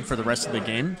anything for the rest of the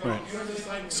game. Right.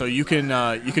 So you can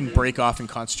break off and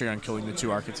concentrate on killing the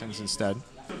 2 Architans instead.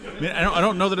 I mean, I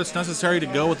don't know that it's necessary to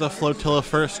go with the flotilla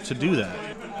first to do that.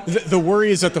 The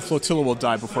worry is that the flotilla will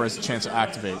die before it has a chance to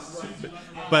activate.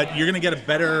 But you're going to get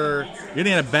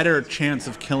a better chance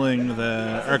of killing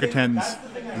the Architans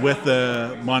with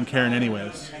the Mon Cairn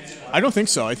anyways. I don't think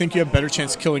so. I think you have a better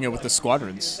chance of killing it with the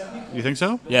squadrons. You think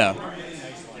so? Yeah.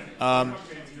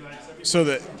 So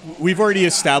that we've already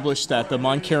established that the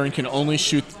Mon Cairn can only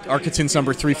shoot Architans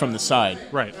number 3 from the side.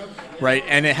 Right. Right,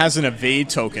 and it has an evade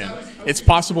token. It's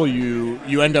possible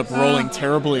you end up rolling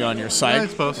terribly on your side. Yeah, I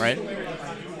suppose. Right.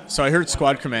 So I heard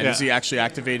squad command. Yeah. Is he actually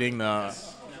activating the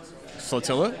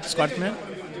flotilla squad command?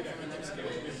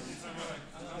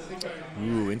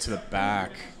 Ooh, into the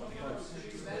back.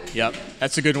 Yep,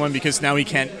 that's a good one because now he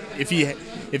can't. If he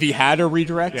had a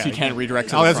redirect, he can't redirect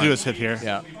to all the he has front. to do is hit here.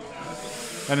 Yeah,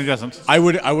 and he doesn't. I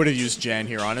would have used Jan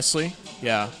here, honestly.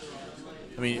 Yeah,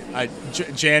 I mean,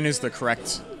 Jan is the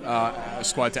correct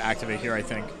squad to activate here, I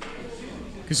think,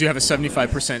 because you have a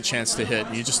 75% chance to hit.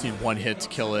 You just need 1 hit to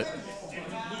kill it.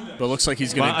 But it looks like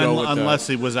he's going to go with unless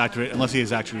he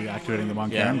is actually activating the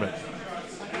Mon Cairn. But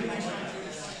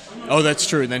oh, that's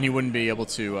true. Then he wouldn't be able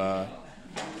to.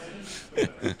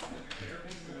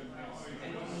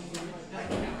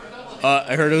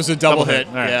 I heard it was a double hit.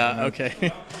 Right. Yeah.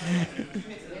 Okay.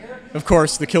 Of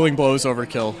course, the killing blow is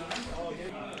overkill.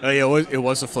 Oh yeah, it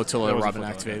was a flotilla Robin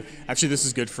activated. Actually, this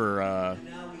is good for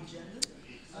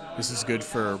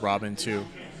Robin too.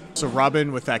 So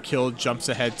Robin with that kill jumps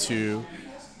ahead to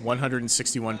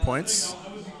 161 points.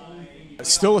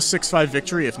 Still a 6-5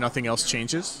 victory if nothing else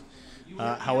changes.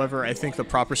 However, I think the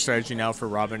proper strategy now for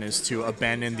Robin is to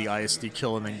abandon the ISD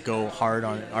kill and then go hard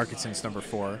on Architect's number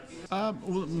 4.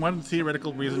 One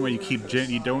theoretical reason why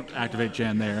you don't activate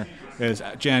Jan there is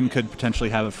Jan could potentially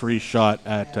have a free shot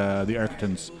at the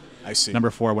Architect's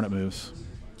number 4 when it moves.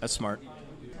 That's smart.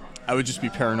 I would just be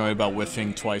paranoid about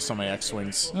whiffing twice on my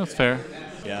X-Wings. That's fair.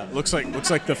 Yeah, looks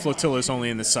like the flotilla is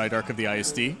only in the side arc of the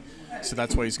ISD, so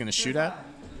that's what he's going to shoot at.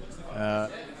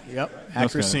 Yep,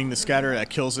 accuracying the scatter, that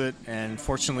kills it, and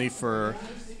fortunately for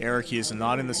Eric, he is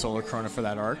not in the Solar Corona for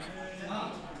that arc.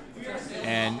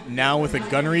 And now with a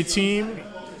gunnery team,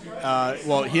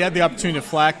 well, he had the opportunity to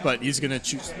flak, but he's going to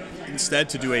choose instead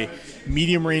to do a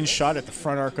medium-range shot at the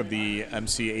front arc of the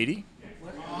MC-80.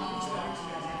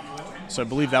 So I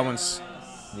believe that one's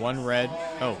one red.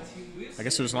 Oh, I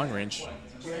guess it was long range.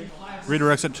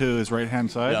 Redirects it to his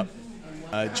right-hand side.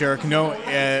 Yep. Jerjerrod, no,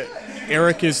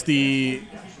 Eric is the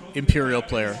Imperial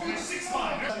player.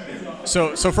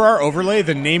 So for our overlay,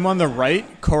 the name on the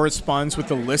right corresponds with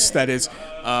the list that is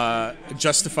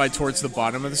justified towards the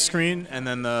bottom of the screen, and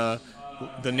then the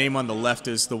name on the left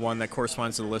is the one that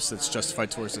corresponds to the list that's justified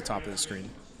towards the top of the screen.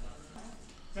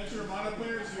 Armada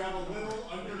players, you have a little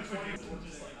under 20.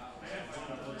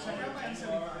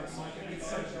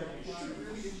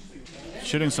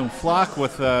 Shooting some flak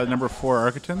with number 4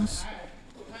 Architects.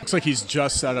 Looks like he's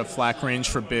just out of flak range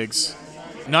for bigs.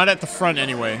 Not at the front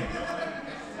anyway.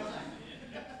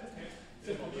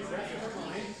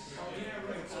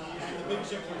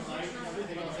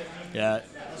 Yeah.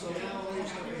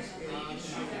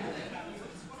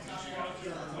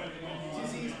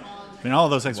 I mean, all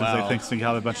of those X-Wings, I think,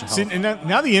 have a bunch of health. See, and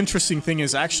now the interesting thing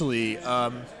is actually,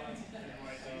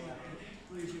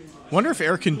 wonder if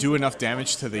Eric can do enough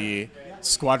damage to the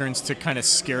squadrons to kind of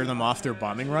scare them off their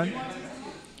bombing run,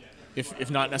 if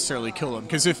not necessarily kill them.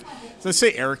 Because if, let's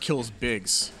say Eric kills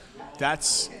bigs,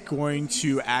 that's going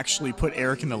to actually put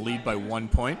Eric in the lead by 1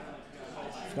 point.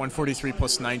 143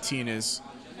 plus 19 is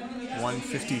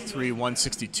 153,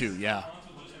 162. Yeah,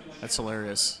 that's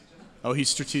hilarious. Oh, he's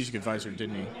strategic advisor,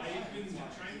 didn't he?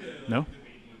 No.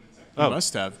 He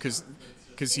must have, because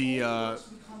he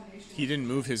didn't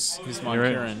move his Mon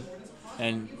Cairn,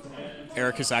 and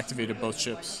Eric has activated both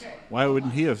ships. Why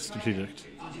wouldn't he have strategic?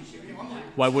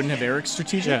 Why wouldn't have Eric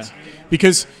strategic? Yeah.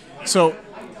 Because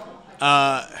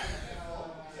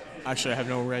actually, I have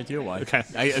no idea why. Okay.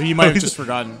 He might have just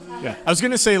forgotten. Yeah. I was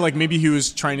gonna say like maybe he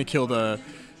was trying to kill the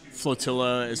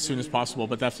flotilla as soon as possible,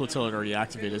 but that flotilla had already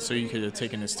activated, so he could have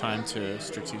taken his time to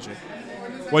strategic.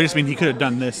 Well, I just mean he could have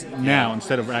done this now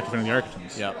instead of activating the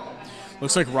Architects. Yeah.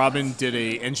 Looks like Robin did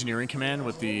a engineering command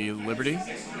with the Liberty.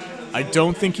 I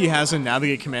don't think he has a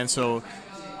navigate command, so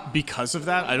because of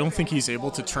that, I don't think he's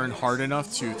able to turn hard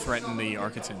enough to threaten the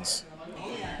Architects.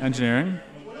 Engineering.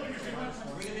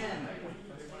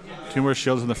 2 more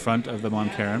shields in the front of the Mon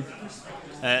Cairn.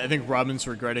 I think Robin's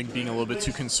regretting being a little bit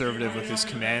too conservative with his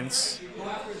commands.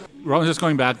 Robin's just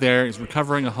going back there. He's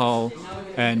recovering a hull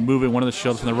and moving one of the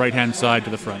shields from the right-hand side to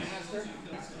the front.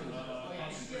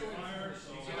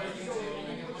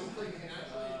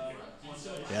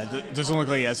 Yeah, doesn't look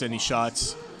like he has any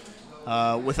shots.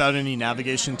 Without any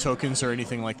navigation tokens or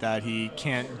anything like that, he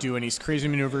can't do any crazy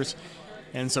maneuvers.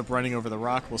 Ends up running over the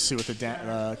rock. We'll see what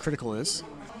the critical is.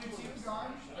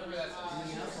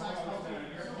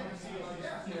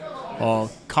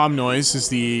 Oh, comm noise is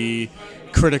the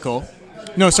critical.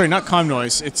 No, sorry, not comm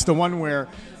noise. It's the one where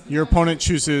your opponent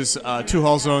chooses 2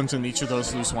 hull zones and each of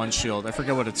those lose 1 shield. I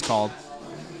forget what it's called.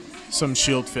 Some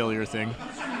shield failure thing.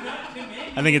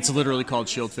 I think it's literally called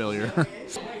shield failure.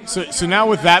 So now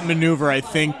with that maneuver, I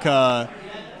think the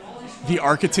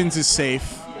Architects is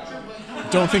safe.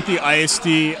 Don't think the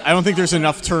ISD... I don't think there's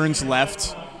enough turns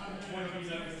left.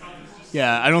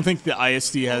 Yeah, I don't think the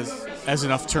ISD has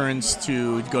enough turns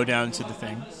to go down to the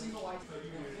thing.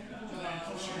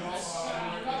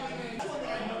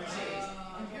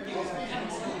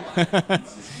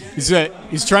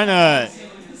 He's trying to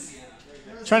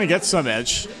get some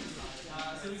edge.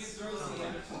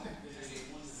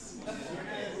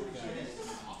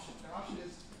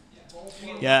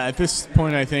 Yeah, at this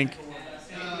point, I think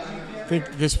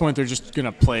at this point they're just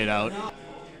gonna play it out.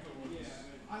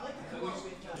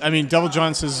 I mean, Devil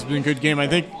John says it's been a good game. I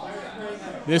think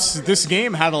this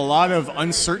game had a lot of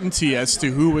uncertainty as to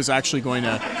who was actually going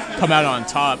to come out on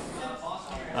top.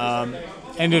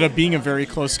 Ended up being a very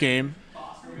close game.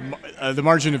 The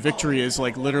margin of victory is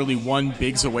like literally 1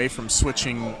 bigs away from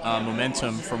switching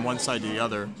momentum from one side to the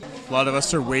other. A lot of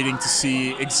us are waiting to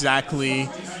see exactly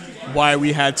why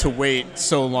we had to wait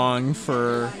so long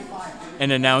for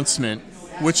an announcement,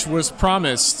 which was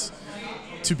promised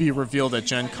to be revealed at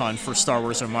Gen Con for Star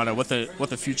Wars Armada, what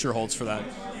the future holds for that.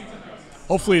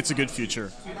 Hopefully it's a good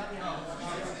future.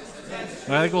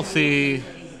 I think we'll see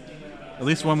at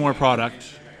least one more product,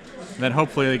 and then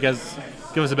hopefully it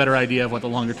give us a better idea of what the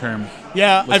longer term.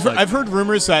 Yeah, looks like. I've heard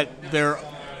rumors that they're,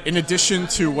 in addition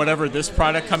to whatever this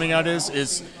product coming out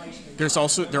is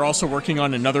they're also working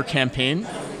on another campaign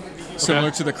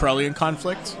similar to the Corellian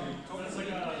conflict.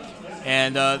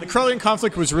 And the Corellian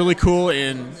conflict was really cool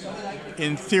in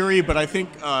theory, but I think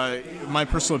my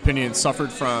personal opinion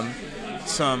suffered from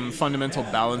some fundamental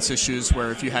balance issues where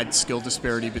if you had skill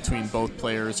disparity between both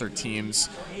players or teams,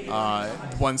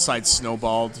 one side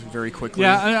snowballed very quickly.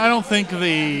 Yeah, I don't think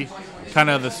the kind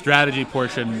of the strategy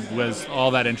portion was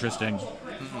all that interesting.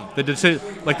 Mm-hmm.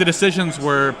 The decisions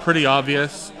were pretty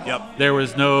obvious. Yep. There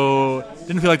was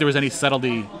didn't feel like there was any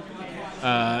subtlety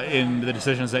in the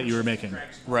decisions that you were making.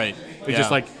 Right. It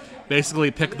just basically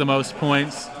pick the most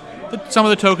points. Some of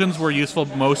the tokens were useful,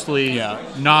 mostly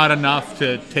not enough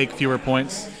to take fewer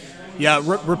points. Yeah,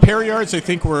 repair yards I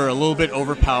think were a little bit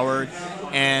overpowered,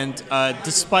 and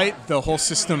despite the whole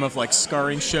system of like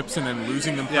scarring ships and then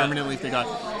losing them permanently if they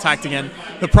got attacked again,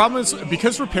 the problem is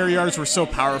because repair yards were so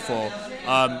powerful,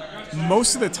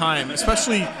 most of the time,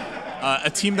 especially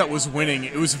a team that was winning,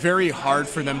 it was very hard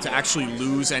for them to actually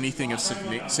lose anything of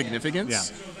significance.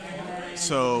 Yeah.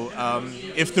 So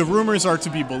if the rumors are to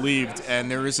be believed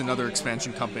and there is another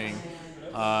expansion coming,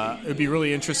 it would be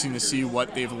really interesting to see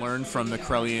what they've learned from the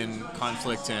Corellian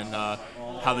conflict and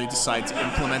how they decide to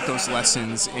implement those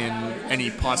lessons in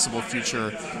any possible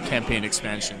future campaign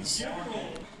expansions.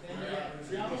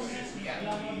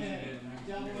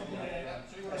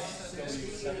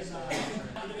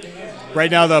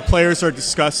 Right now the players are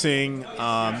discussing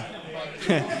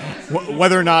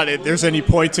whether or not there's any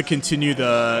point to continue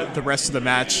the rest of the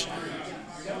match.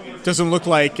 Doesn't look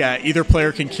like either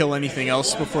player can kill anything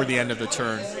else before the end of the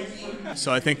turn.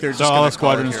 So I think they're just all going the to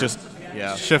call it squadrons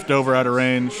here. just shift over out of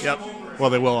range. Yep. Well,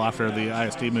 they will after the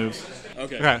ISD moves.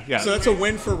 Okay. Yeah. So that's a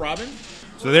win for Robin?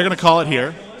 So they're going to call it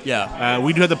here. Yeah.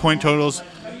 We do have the point totals.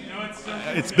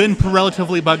 It's been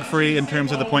relatively bug-free in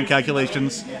terms of the point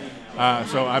calculations.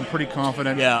 So I'm pretty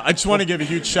confident. Yeah, I just want to give a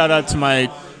huge shout out to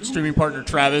my streaming partner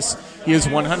Travis. He is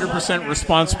 100%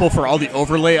 responsible for all the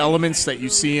overlay elements that you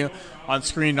see on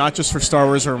screen, not just for Star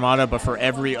Wars Armada, but for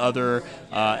every other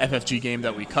FFG game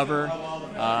that we cover.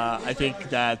 I think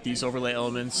that these overlay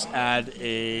elements add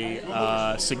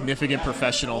a significant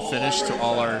professional finish to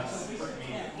all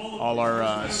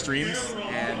our streams,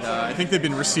 and I think they've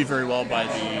been received very well by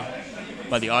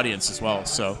the audience as well.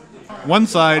 So, one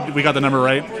side we got the number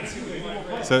right.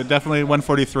 So definitely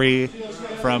 143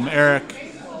 from Eric,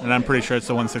 and I'm pretty sure it's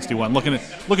the 161. Looking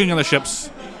at the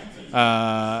ships,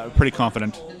 pretty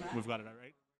confident we've got it right.